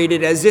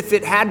operated as if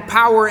it had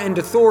power and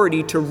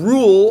authority to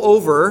rule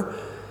over,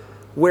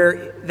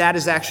 where that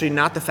is actually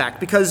not the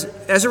fact. Because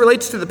as it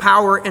relates to the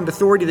power and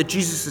authority that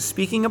Jesus is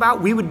speaking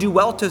about, we would do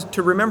well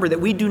to remember that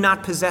we do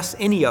not possess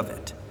any of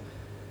it.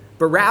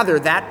 But rather,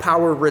 that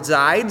power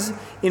resides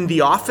in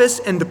the office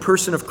and the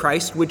person of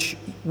Christ, which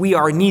we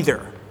are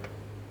neither.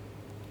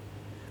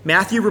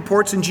 Matthew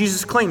reports and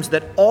Jesus claims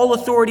that all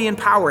authority and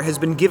power has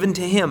been given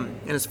to him.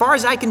 And as far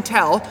as I can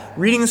tell,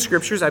 reading the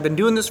scriptures, I've been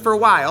doing this for a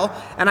while,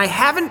 and I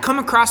haven't come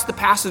across the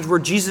passage where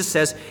Jesus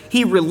says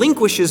he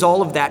relinquishes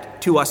all of that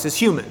to us as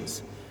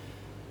humans.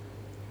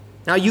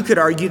 Now, you could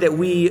argue that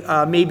we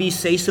maybe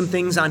say some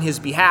things on his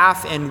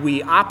behalf and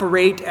we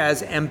operate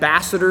as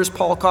ambassadors,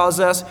 Paul calls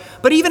us.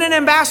 But even an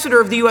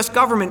ambassador of the U.S.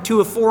 government to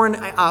a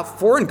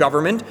foreign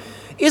government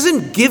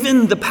isn't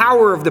given the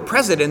power of the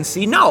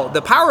presidency. No,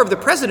 the power of the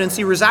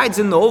presidency resides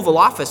in the Oval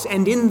Office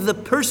and in the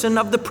person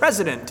of the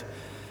president.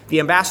 The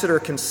ambassador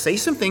can say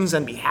some things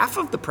on behalf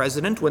of the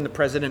president when the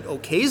president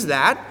okays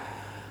that,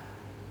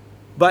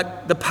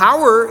 but the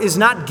power is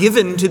not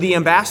given to the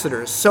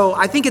ambassadors. So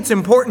I think it's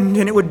important,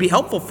 and it would be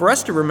helpful for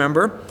us to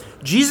remember,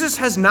 Jesus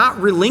has not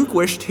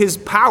relinquished his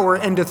power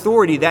and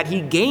authority that he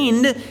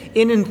gained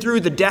in and through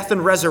the death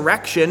and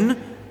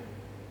resurrection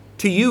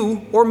to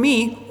you or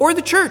me or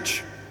the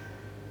church.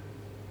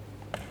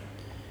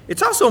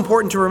 It's also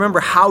important to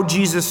remember how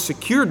Jesus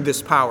secured this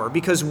power,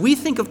 because we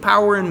think of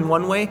power in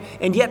one way,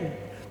 and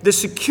yet the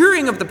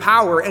securing of the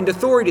power and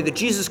authority that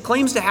Jesus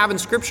claims to have in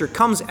Scripture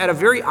comes at a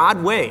very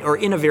odd way, or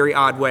in a very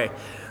odd way.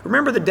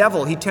 Remember the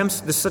devil, he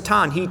tempts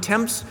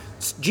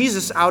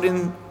Jesus out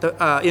in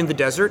the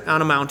desert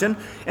on a mountain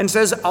and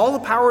says, all the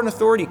power and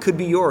authority could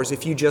be yours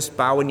if you just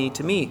bow a knee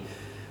to me,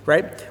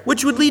 right?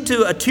 Which would lead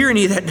to a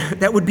tyranny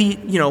that would be,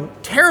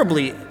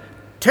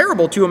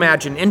 terrible to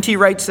imagine. N.T.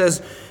 Wright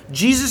says,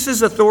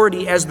 Jesus'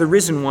 authority as the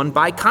risen one,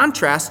 by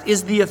contrast,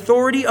 is the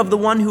authority of the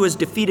one who has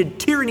defeated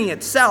tyranny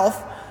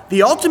itself,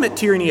 the ultimate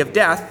tyranny of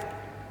death,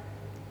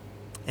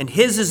 and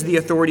his is the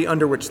authority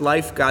under which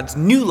life, God's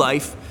new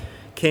life,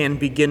 can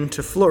begin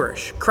to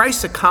flourish.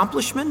 Christ's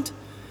accomplishment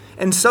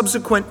and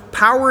subsequent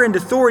power and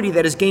authority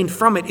that is gained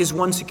from it is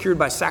one secured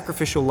by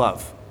sacrificial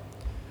love,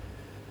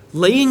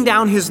 laying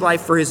down his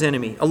life for his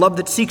enemy, a love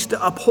that seeks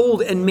to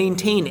uphold and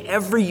maintain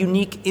every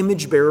unique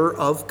image bearer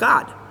of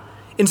God.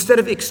 Instead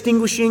of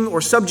extinguishing or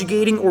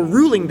subjugating or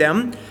ruling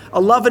them, a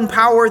love and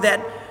power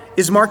that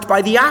is marked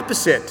by the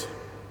opposite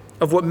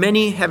of what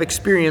many have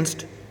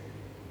experienced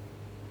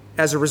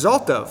as a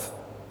result of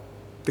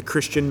the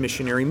Christian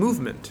missionary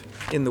movement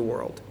in the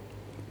world.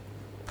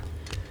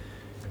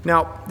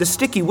 Now, the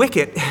sticky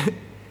wicket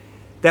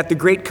that the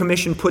Great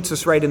Commission puts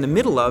us right in the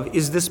middle of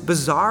is this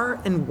bizarre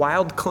and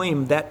wild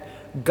claim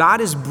that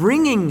God is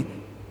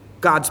bringing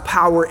God's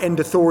power and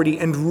authority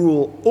and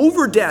rule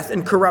over death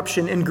and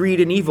corruption and greed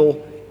and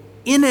evil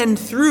in and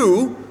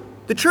through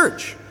the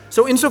church.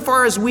 So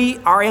insofar as we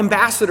are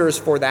ambassadors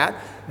for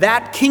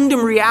that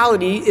kingdom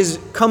reality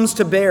comes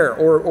to bear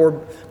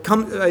or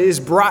is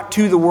brought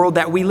to the world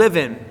that we live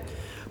in.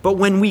 But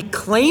when we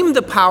claim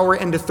the power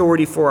and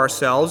authority for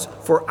ourselves,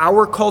 for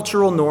our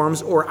cultural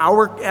norms or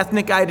our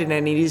ethnic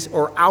identities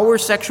or our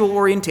sexual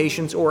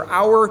orientations or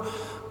our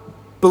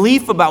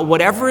belief about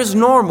whatever is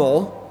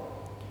normal,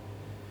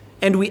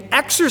 and we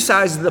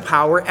exercise the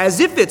power as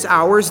if it's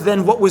ours,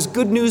 then what was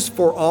good news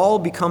for all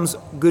becomes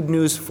good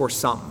news for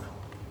some.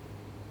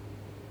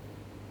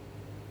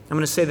 I'm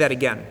going to say that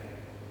again.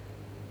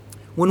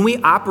 When we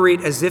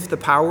operate as if the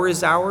power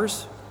is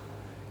ours,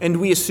 and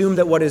we assume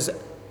that what is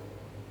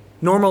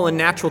normal and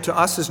natural to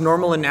us is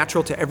normal and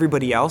natural to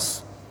everybody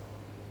else,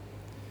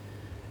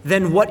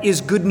 then what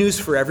is good news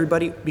for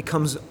everybody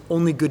becomes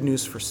only good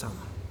news for some.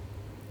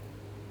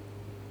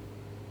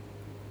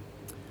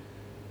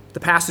 The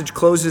passage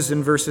closes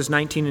in verses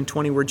 19 and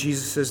 20 where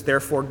Jesus says,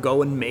 "Therefore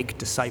go and make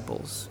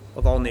disciples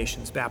of all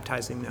nations,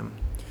 baptizing them."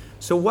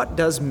 So what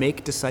does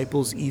make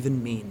disciples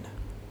even mean?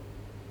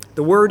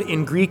 The word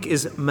in Greek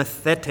is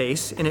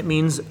mathetes, and it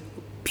means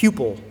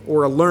pupil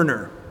or a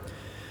learner.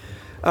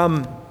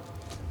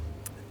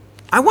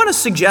 I want to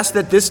suggest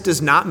that this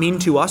does not mean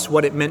to us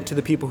what it meant to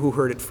the people who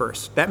heard it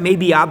first. That may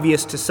be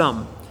obvious to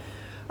some.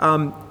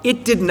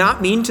 It did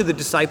not mean to the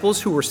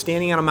disciples who were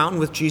standing on a mountain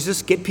with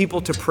Jesus, get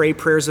people to pray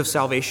prayers of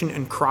salvation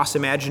and cross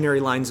imaginary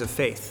lines of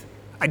faith.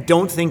 I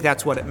don't think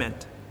that's what it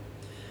meant.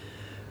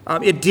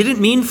 It didn't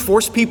mean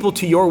force people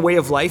to your way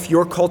of life,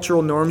 your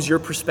cultural norms, your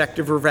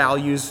perspective or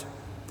values.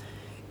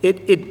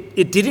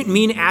 It didn't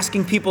mean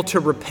asking people to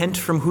repent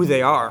from who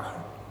they are.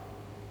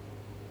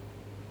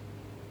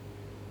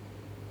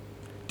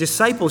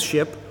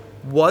 Discipleship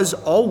was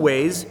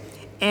always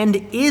and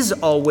is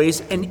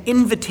always an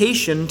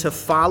invitation to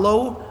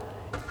follow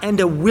and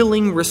a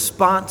willing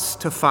response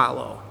to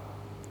follow,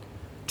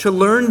 to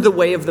learn the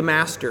way of the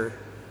master.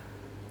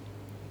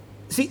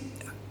 See,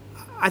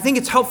 I think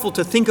it's helpful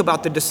to think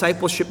about the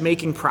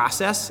discipleship-making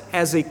process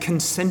as a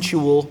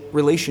consensual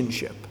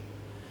relationship.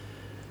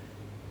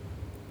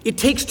 It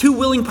takes two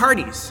willing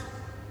parties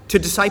to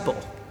disciple,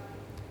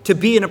 to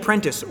be an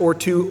apprentice, or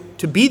to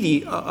be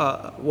the,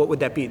 what would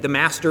that be? The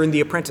master and the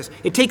apprentice.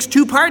 It takes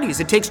two parties.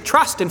 It takes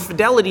trust and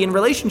fidelity in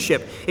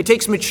relationship. It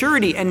takes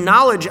maturity and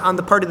knowledge on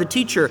the part of the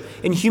teacher,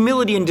 and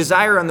humility and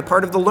desire on the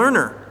part of the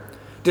learner.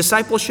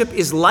 Discipleship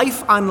is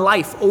life on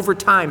life over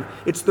time.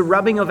 It's the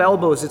rubbing of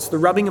elbows. It's the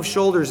rubbing of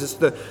shoulders. It's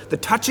the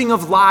touching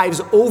of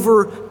lives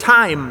over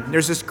time.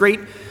 There's this great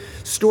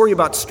story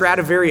about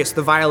Stradivarius,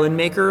 the violin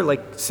maker,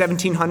 like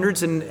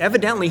 1700s, and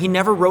evidently he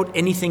never wrote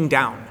anything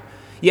down.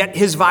 Yet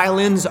his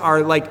violins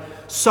are like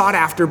sought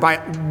after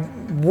by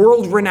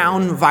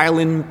world-renowned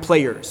violin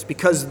players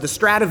because the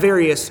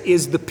Stradivarius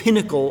is the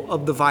pinnacle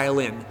of the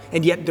violin,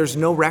 and yet there's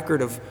no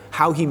record of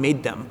how he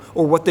made them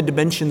or what the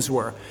dimensions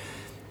were.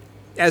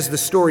 As the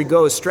story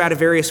goes,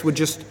 Stradivarius would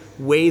just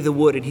weigh the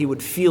wood, and he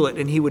would feel it,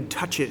 and he would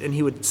touch it, and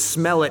he would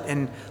smell it,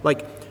 and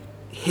like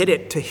hit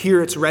it to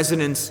hear its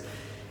resonance.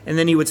 And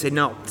then he would say,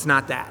 no, it's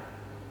not that.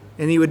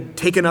 And he would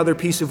take another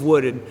piece of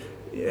wood, and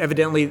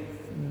evidently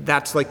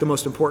that's like the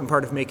most important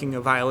part of making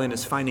a violin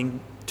is finding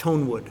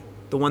tone wood,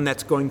 the one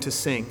that's going to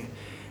sing.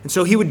 And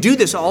so he would do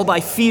this all by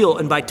feel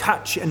and by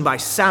touch and by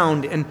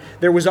sound. And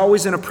there was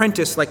always an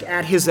apprentice like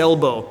at his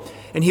elbow.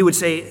 And he would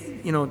say,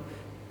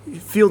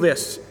 feel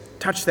this,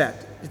 touch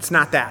that. It's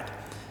not that.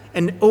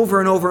 And over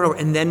and over and over.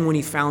 And then when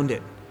he found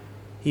it,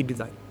 he'd be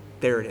like,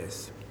 there it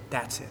is.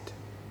 That's it.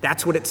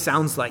 That's what it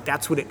sounds like.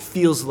 That's what it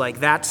feels like.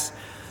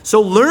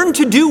 So learn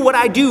to do what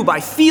I do by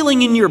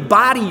feeling in your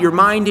body, your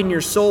mind, and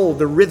your soul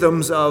the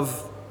rhythms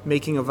of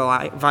making a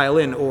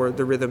violin or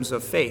the rhythms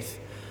of faith.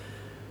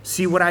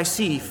 See what I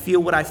see,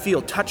 feel what I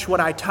feel, touch what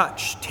I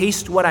touch,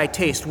 taste what I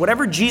taste.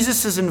 Whatever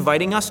Jesus is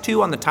inviting us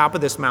to on the top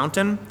of this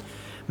mountain,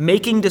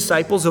 making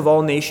disciples of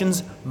all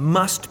nations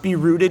must be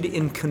rooted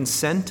in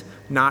consent,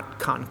 not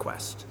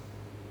conquest.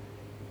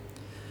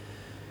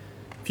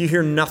 If you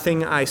hear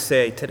nothing I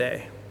say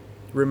today,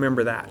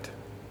 remember that.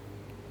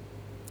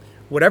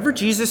 Whatever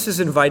Jesus is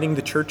inviting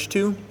the church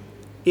to,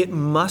 it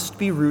must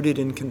be rooted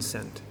in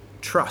consent,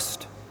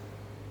 trust,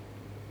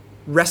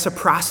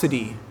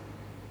 reciprocity,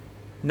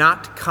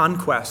 not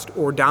conquest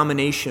or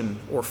domination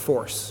or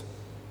force,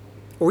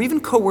 or even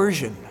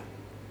coercion,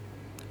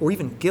 or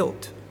even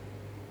guilt.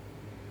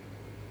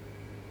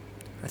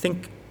 I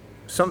think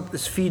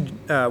this feed,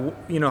 how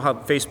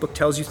Facebook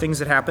tells you things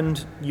that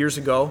happened years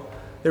ago.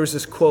 There was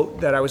this quote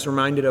that I was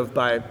reminded of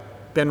by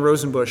Ben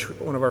Rosenbusch,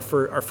 one of our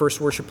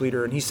first worship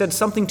leader, and he said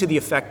something to the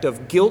effect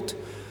of, guilt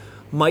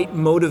might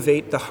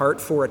motivate the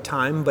heart for a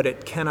time, but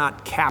it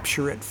cannot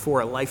capture it for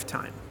a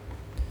lifetime.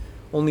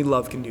 Only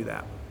love can do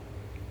that.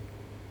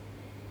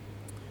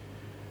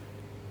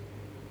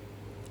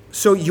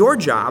 So your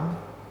job,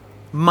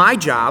 my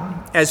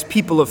job as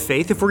people of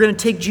faith, if we're going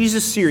to take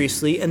Jesus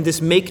seriously and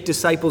this make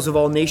disciples of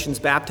all nations,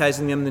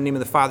 baptizing them in the name of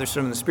the Father,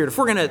 Son, and the Spirit, if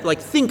we're going to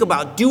think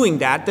about doing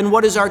that, then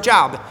what is our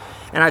job?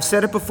 And I've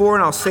said it before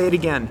and I'll say it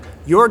again.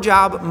 Your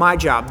job, my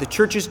job, the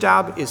church's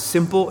job is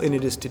simple, and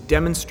it is to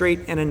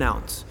demonstrate and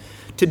announce.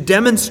 To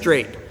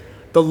demonstrate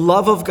the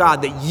love of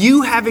God that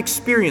you have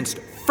experienced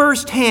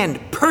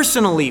firsthand,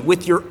 personally,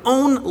 with your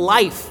own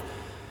life.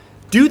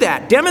 Do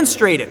that.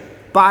 Demonstrate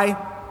it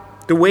by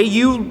the way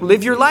you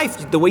live your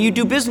life, the way you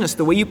do business,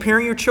 the way you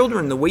parent your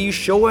children, the way you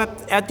show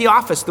up at the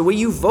office, the way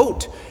you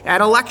vote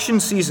at election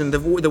season,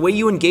 the way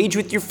you engage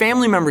with your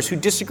family members who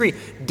disagree.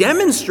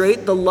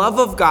 Demonstrate the love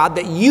of God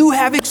that you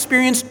have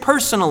experienced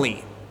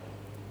personally.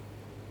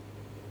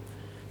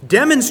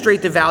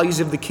 Demonstrate the values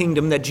of the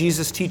kingdom that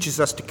Jesus teaches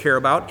us to care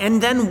about.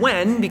 And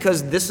then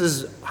because this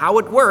is how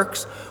it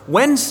works,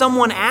 when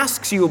someone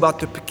asks you about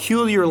the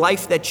peculiar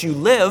life that you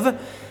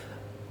live,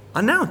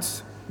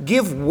 announce.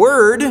 Give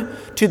word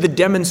to the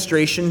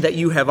demonstration that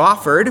you have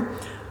offered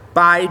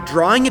by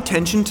drawing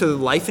attention to the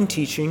life and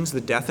teachings,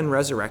 the death and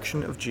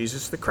resurrection of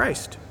Jesus the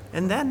Christ.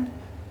 And then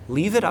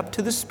leave it up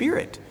to the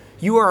Spirit.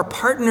 You are a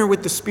partner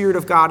with the Spirit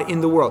of God in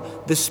the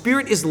world. The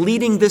Spirit is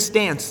leading this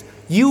dance.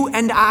 You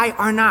and I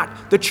are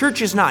not. The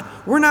church is not.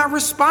 We're not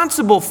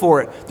responsible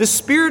for it. The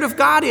Spirit of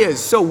God is.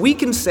 So we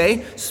can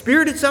say,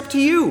 Spirit, it's up to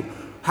you.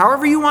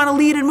 However you want to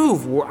lead and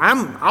move,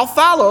 I'll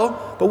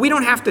follow, but we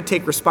don't have to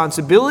take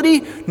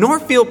responsibility nor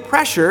feel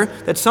pressure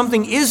that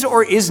something is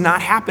or is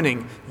not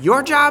happening.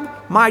 Your job,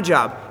 my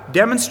job,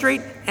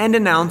 demonstrate and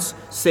announce,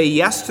 say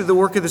yes to the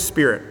work of the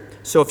Spirit.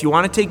 So if you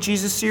want to take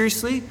Jesus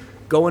seriously,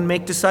 go and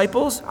make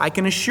disciples. I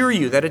can assure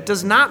you that it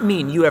does not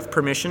mean you have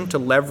permission to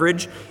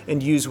leverage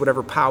and use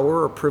whatever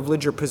power or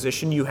privilege or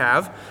position you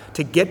have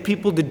to get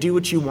people to do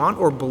what you want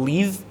or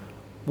believe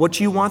what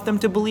you want them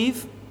to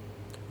believe.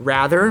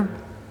 Rather,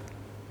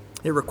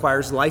 it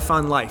requires life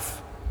on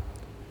life,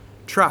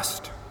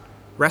 trust,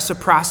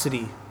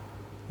 reciprocity,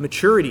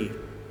 maturity.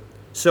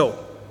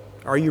 So,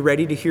 are you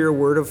ready to hear a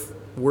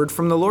word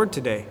from the Lord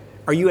today?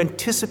 Are you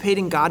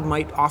anticipating God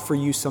might offer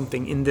you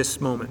something in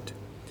this moment?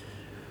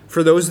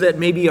 For those that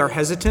maybe are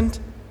hesitant,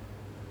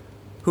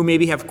 who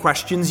maybe have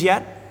questions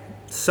yet,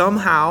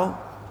 somehow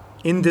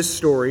in this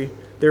story,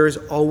 there is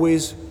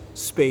always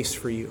space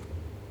for you.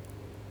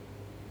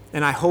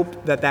 And I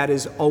hope that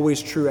is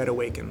always true at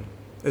Awaken,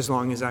 as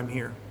long as I'm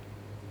here.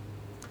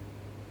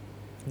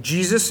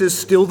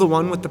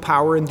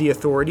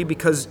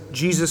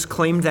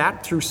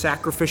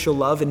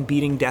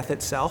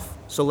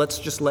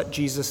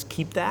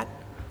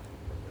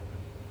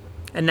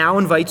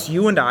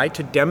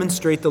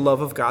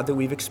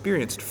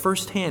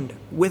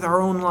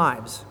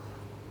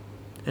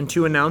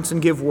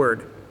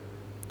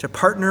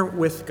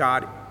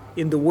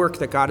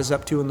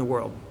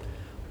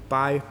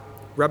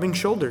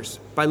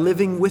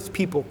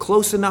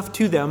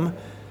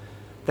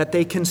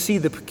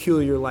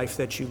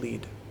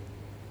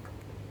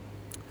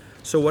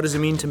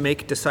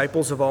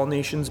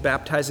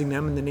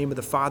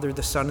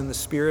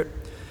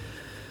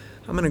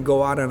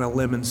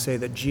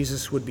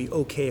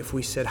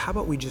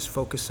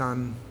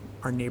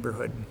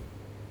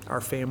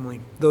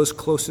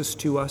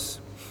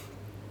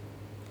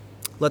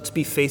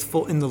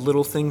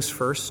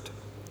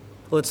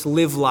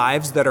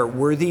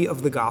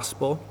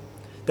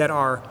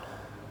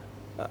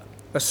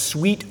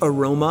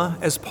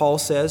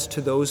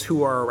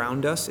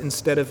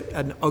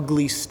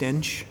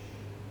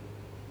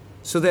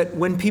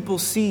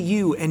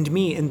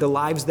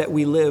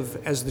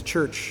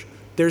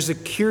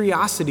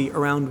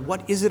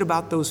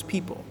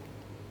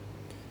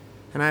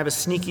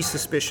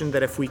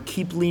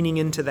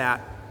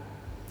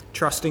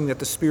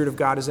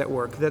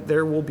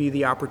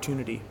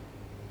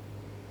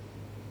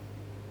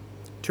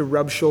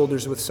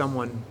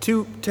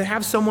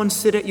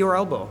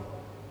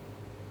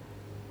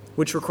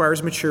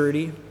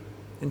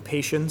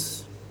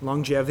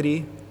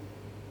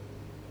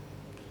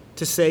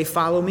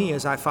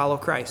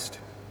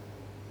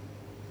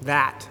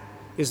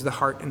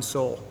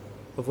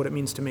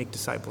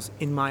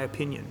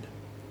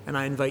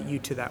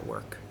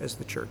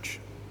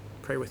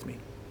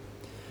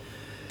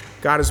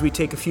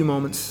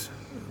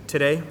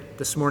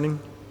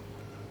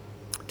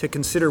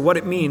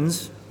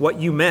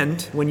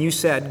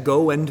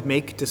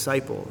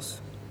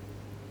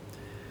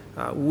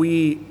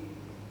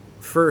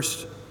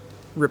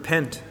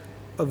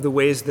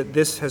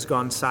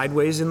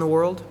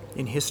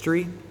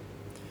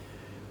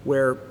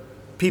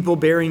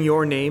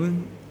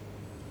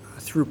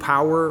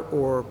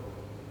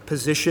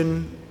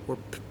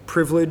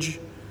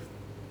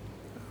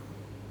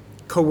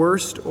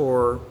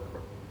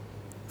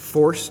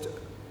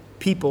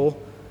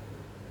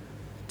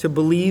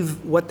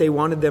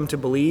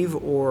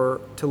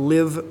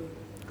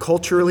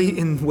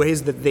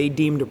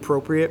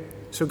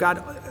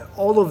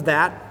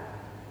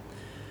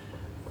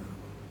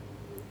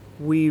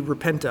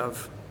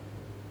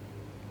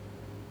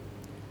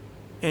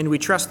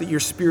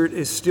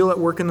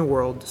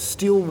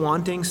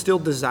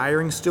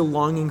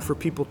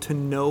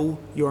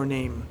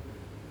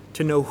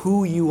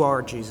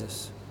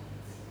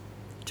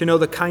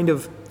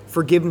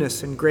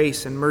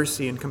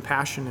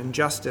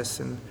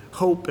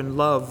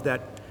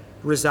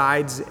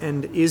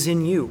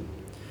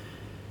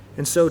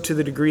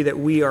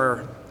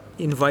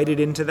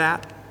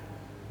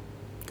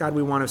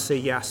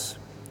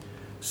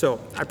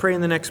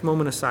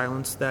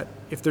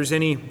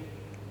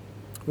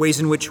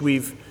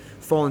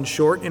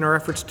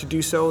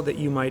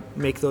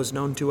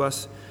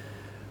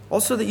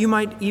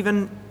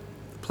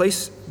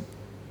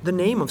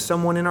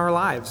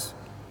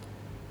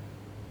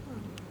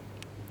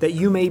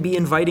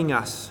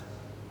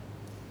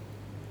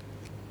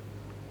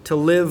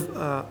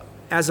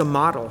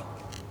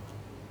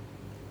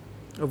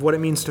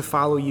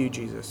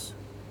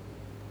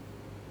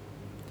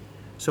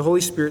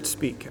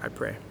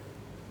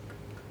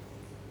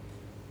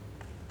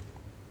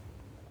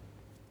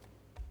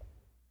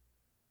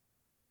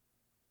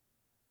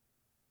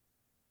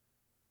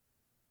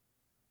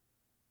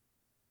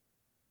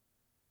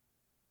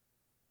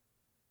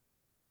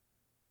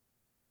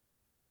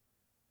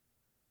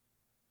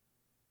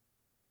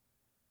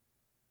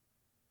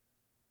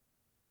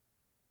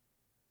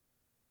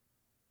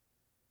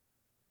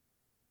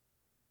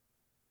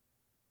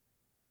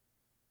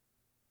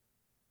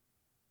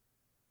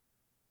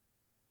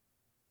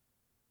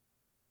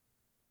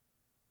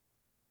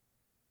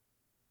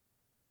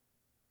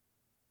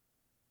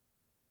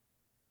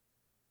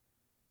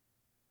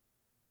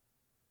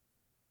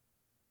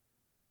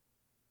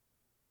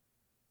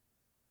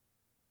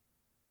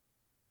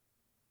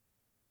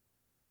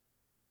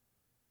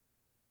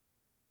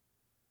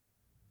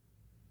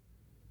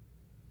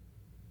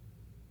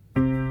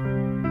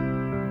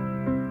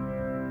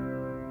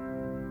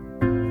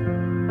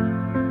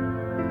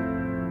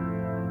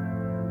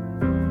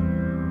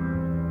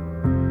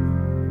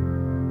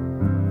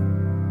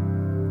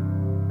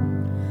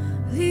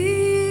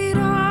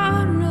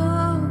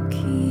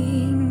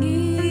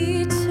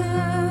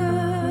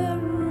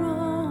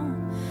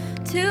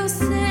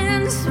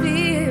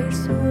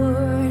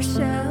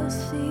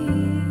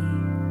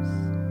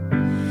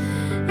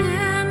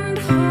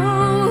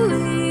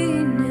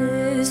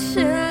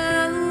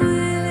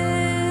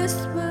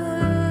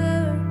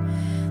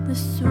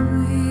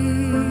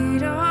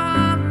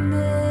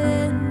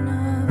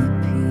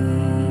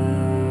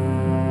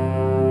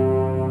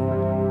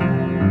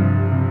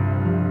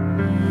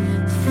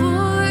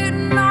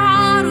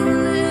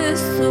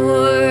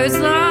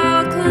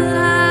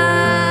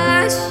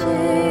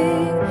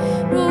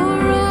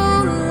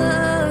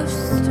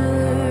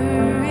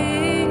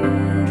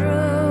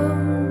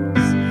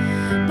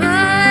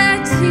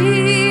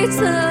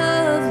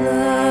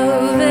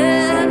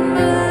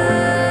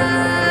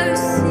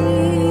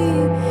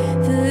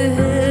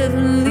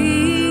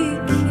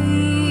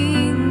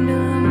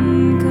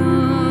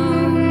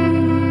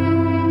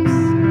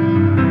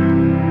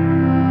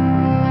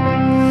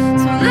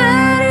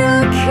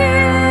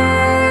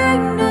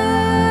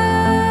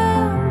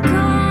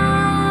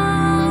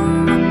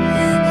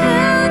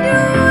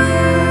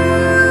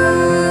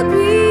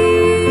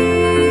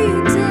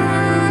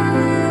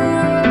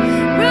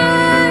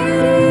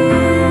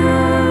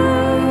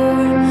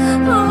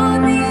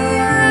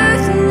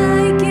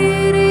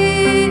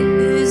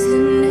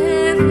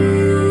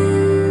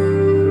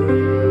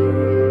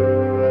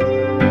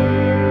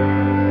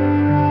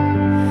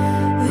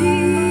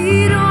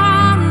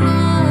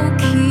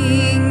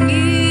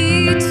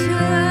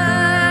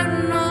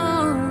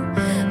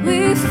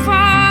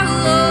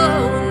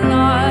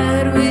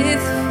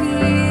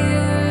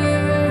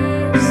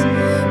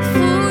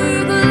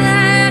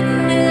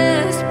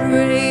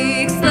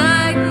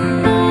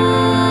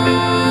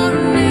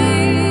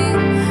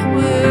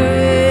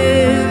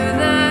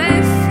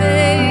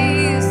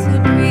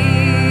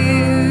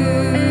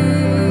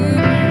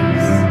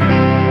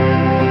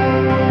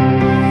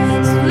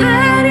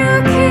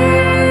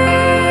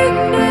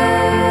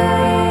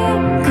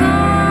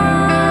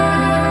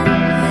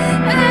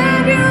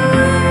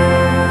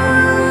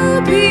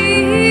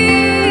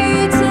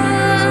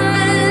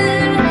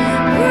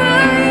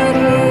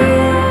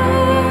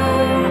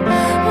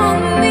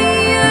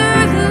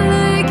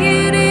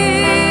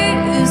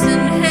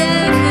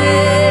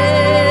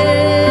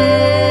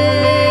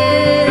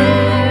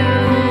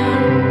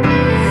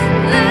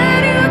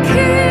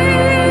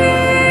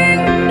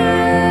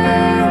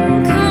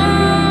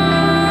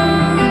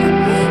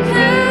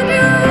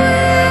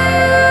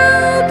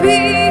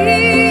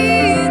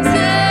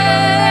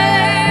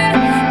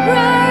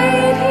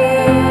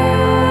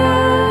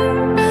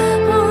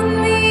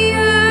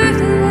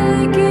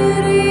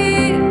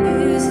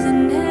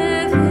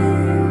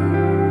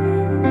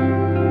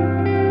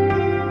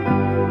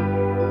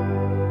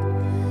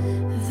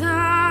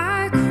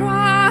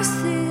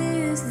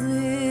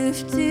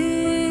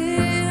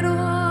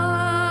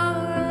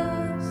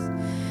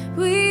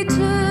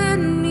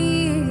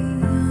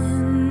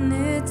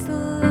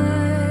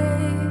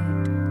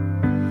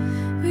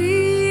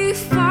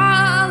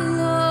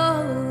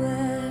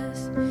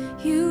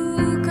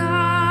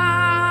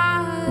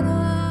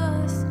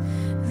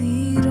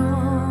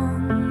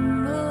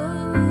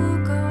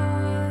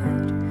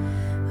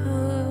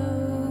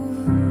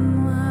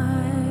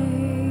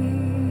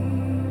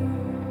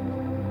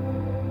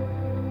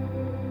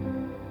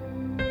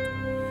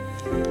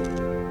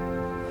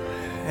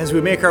 As we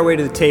make our way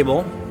to the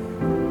table,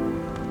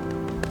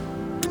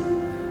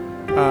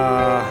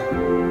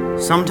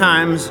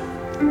 sometimes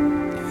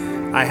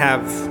I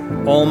have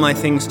all my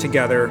things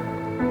together,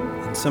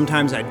 and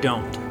sometimes I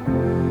don't.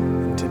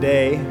 And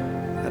today,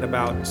 at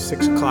about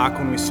 6 o'clock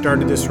when we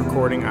started this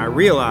recording, I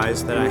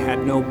realized that I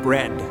had no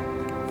bread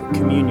for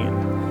communion.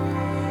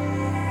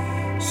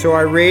 So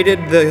I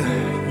raided the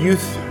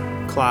youth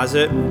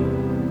closet,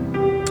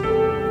 and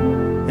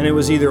it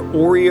was either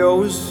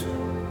Oreos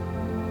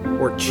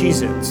or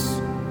Cheez-Its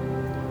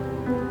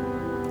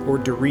or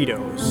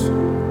Doritos.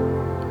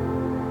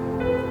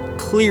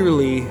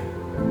 Clearly,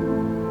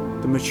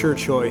 the mature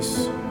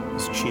choice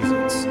is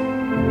Cheez-Its.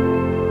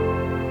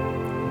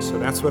 So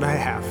that's what I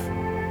have.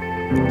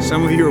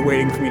 Some of you are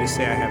waiting for me to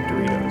say I have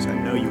Doritos. I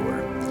know you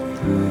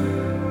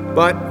were.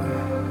 But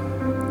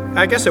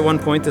I guess at one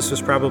point this was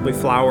probably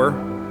flour,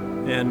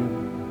 and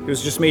it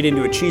was just made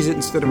into a Cheez-It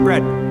instead of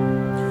bread.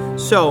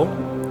 So,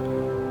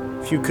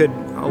 if you could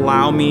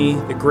allow me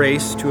the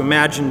grace to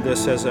imagine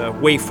this as a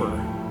wafer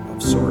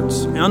of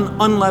sorts,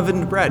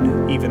 unleavened bread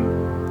even.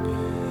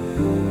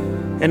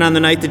 And on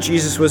the night that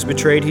Jesus was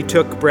betrayed, he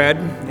took bread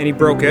and he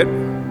broke it.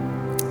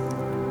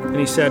 And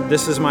he said,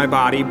 "This is my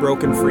body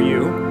broken for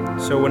you.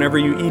 So whenever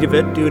you eat of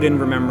it, do it in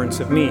remembrance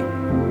of me."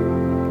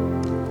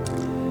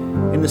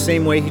 In the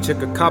same way, he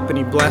took a cup and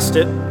he blessed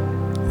it.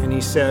 And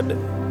he said,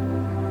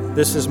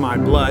 "This is my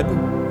blood,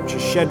 which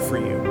is shed for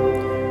you.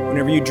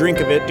 Whenever you drink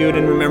of it, do it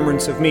in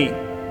remembrance of me."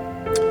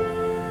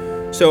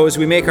 So as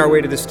we make our way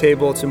to this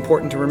table, it's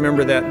important to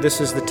remember that this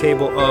is the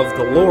table of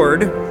the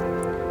Lord,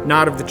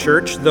 not of the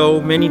church,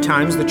 though many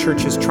times the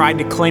church has tried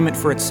to claim it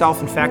for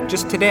itself. In fact,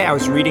 just today I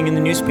was reading in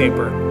the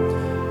newspaper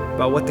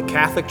about what the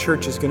Catholic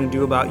Church is going to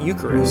do about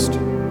Eucharist,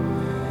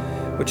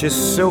 which is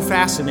so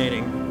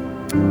fascinating,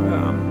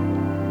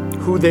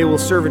 who they will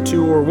serve it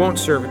to or won't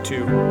serve it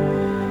to.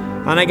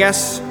 And I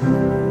guess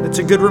it's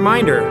a good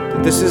reminder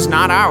that this is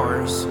not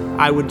ours,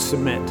 I would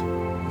submit.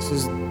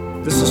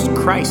 This is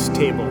Christ's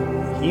table.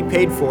 He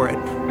paid for it.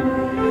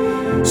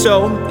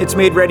 So it's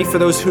made ready for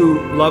those who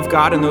love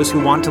God and those who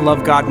want to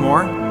love God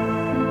more.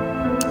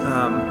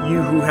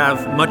 You who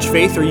have much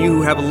faith, or you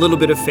who have a little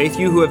bit of faith,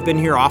 you who have been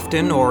here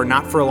often or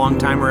not for a long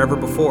time or ever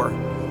before.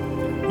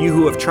 You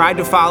who have tried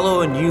to follow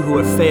and you who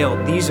have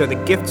failed. These are the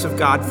gifts of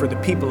God for the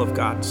people of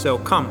God. So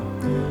come,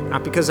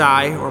 not because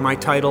I or my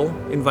title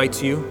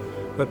invites you,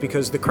 but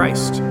because the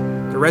Christ,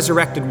 the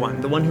resurrected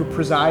one, the one who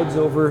presides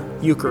over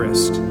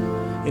Eucharist,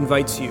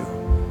 invites you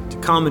to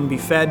come and be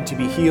fed, to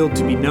be healed,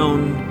 to be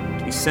known,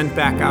 to be sent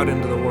back out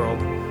into the world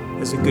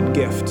as a good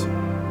gift.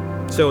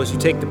 So as you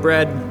take the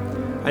bread,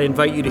 I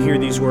invite you to hear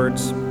these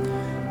words: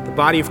 "The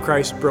body of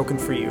Christ broken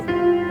for you.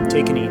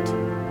 Take and eat."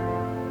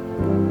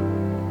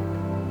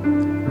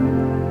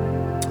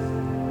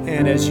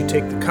 And as you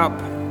take the cup,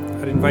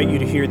 I'd invite you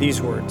to hear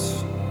these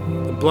words: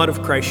 "The blood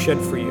of Christ shed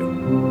for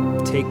you.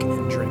 Take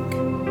and drink."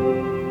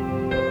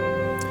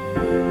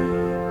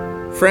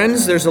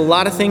 Friends, there's a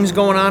lot of things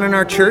going on in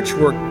our church.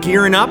 We're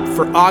gearing up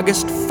for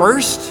August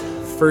 1st,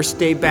 first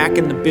day back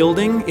in the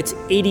building. It's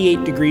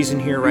 88 degrees in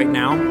here right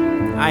now.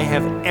 I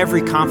have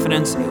every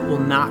confidence it will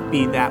not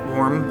be that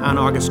warm on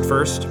August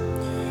 1st.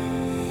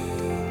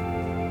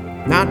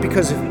 Not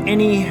because of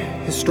any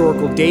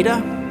historical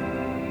data,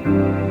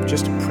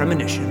 just a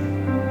premonition.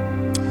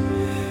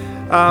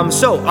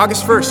 So,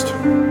 August 1st.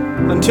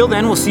 Until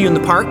then, we'll see you in the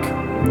park,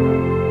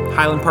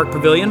 Highland Park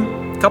Pavilion.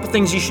 A couple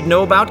things you should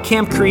know about.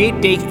 Camp Create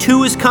Day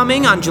 2 is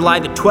coming on July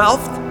the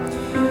 12th.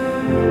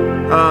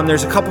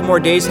 There's a couple more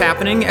days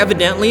happening.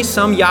 Evidently,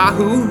 some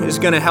Yahoo is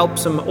going to help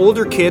some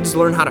older kids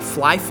learn how to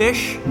fly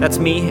fish. That's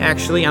me,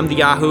 actually. I'm the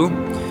Yahoo.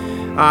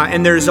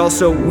 And there's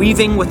also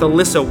Weaving with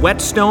Alyssa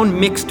Whetstone,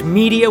 Mixed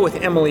Media with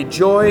Emily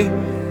Joy.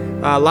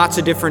 Lots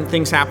of different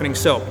things happening.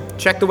 So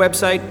check the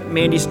website.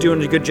 Mandy's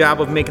doing a good job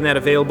of making that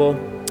available.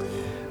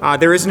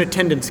 There is an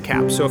attendance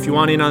cap, so if you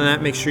want in on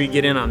that, make sure you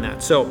get in on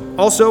that. So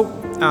also,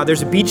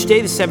 there's a beach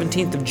day, the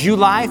 17th of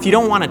July. If you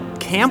don't want to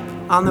camp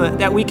on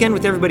that weekend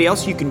with everybody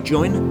else, you can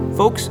join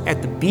folks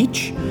at the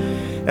beach.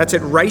 That's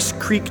at Rice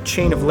Creek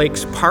Chain of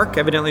Lakes Park.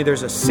 Evidently,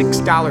 there's a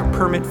 $6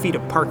 permit fee to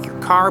park your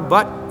car,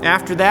 but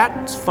after that,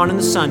 it's fun in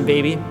the sun,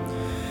 baby.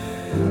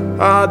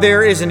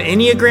 There is an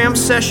Enneagram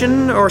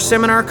session or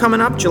seminar coming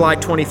up, July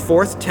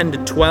 24th, 10 to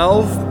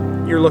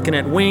 12. You're looking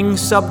at wing,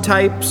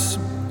 subtypes,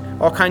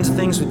 all kinds of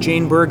things with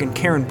Jane Berg and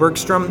Karen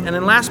Bergstrom. And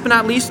then last but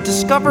not least,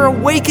 Discover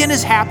Awaken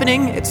is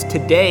happening. It's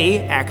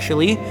today,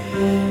 actually.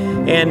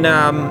 And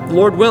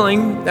Lord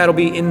willing, that'll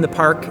be in the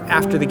park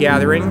after the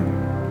gathering.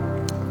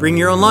 Bring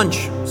your own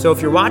lunch. So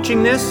if you're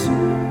watching this,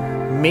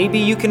 maybe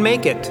you can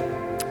make it.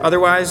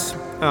 Otherwise,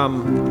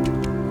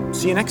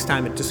 see you next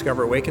time at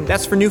Discover Awaken.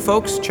 That's for new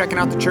folks checking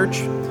out the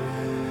church.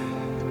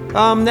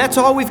 That's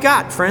all we've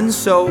got, friends.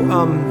 So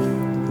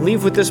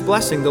leave with this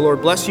blessing. The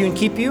Lord bless you and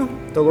keep you.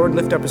 The Lord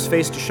lift up his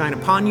face to shine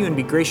upon you and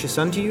be gracious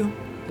unto you.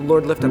 The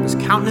Lord lift up his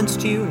countenance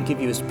to you and give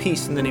you his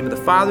peace. In the name of the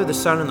Father, the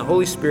Son, and the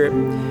Holy Spirit.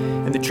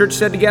 And the church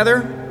said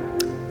together,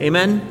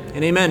 amen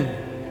and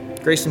amen.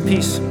 Grace and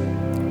peace.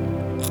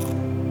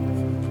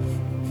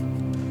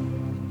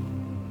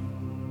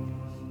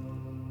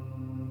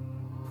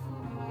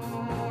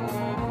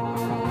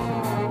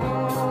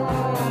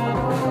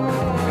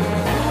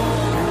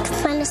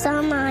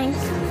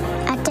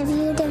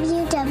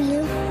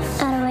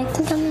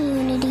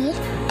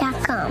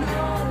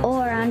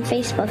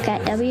 Facebook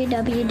at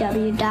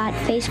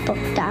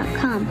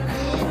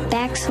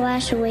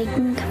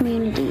www.facebook.com/Awaken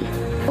Community.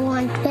 Or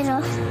on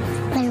Twitter,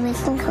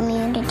 Awaken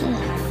Community.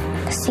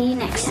 See you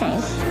next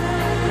time.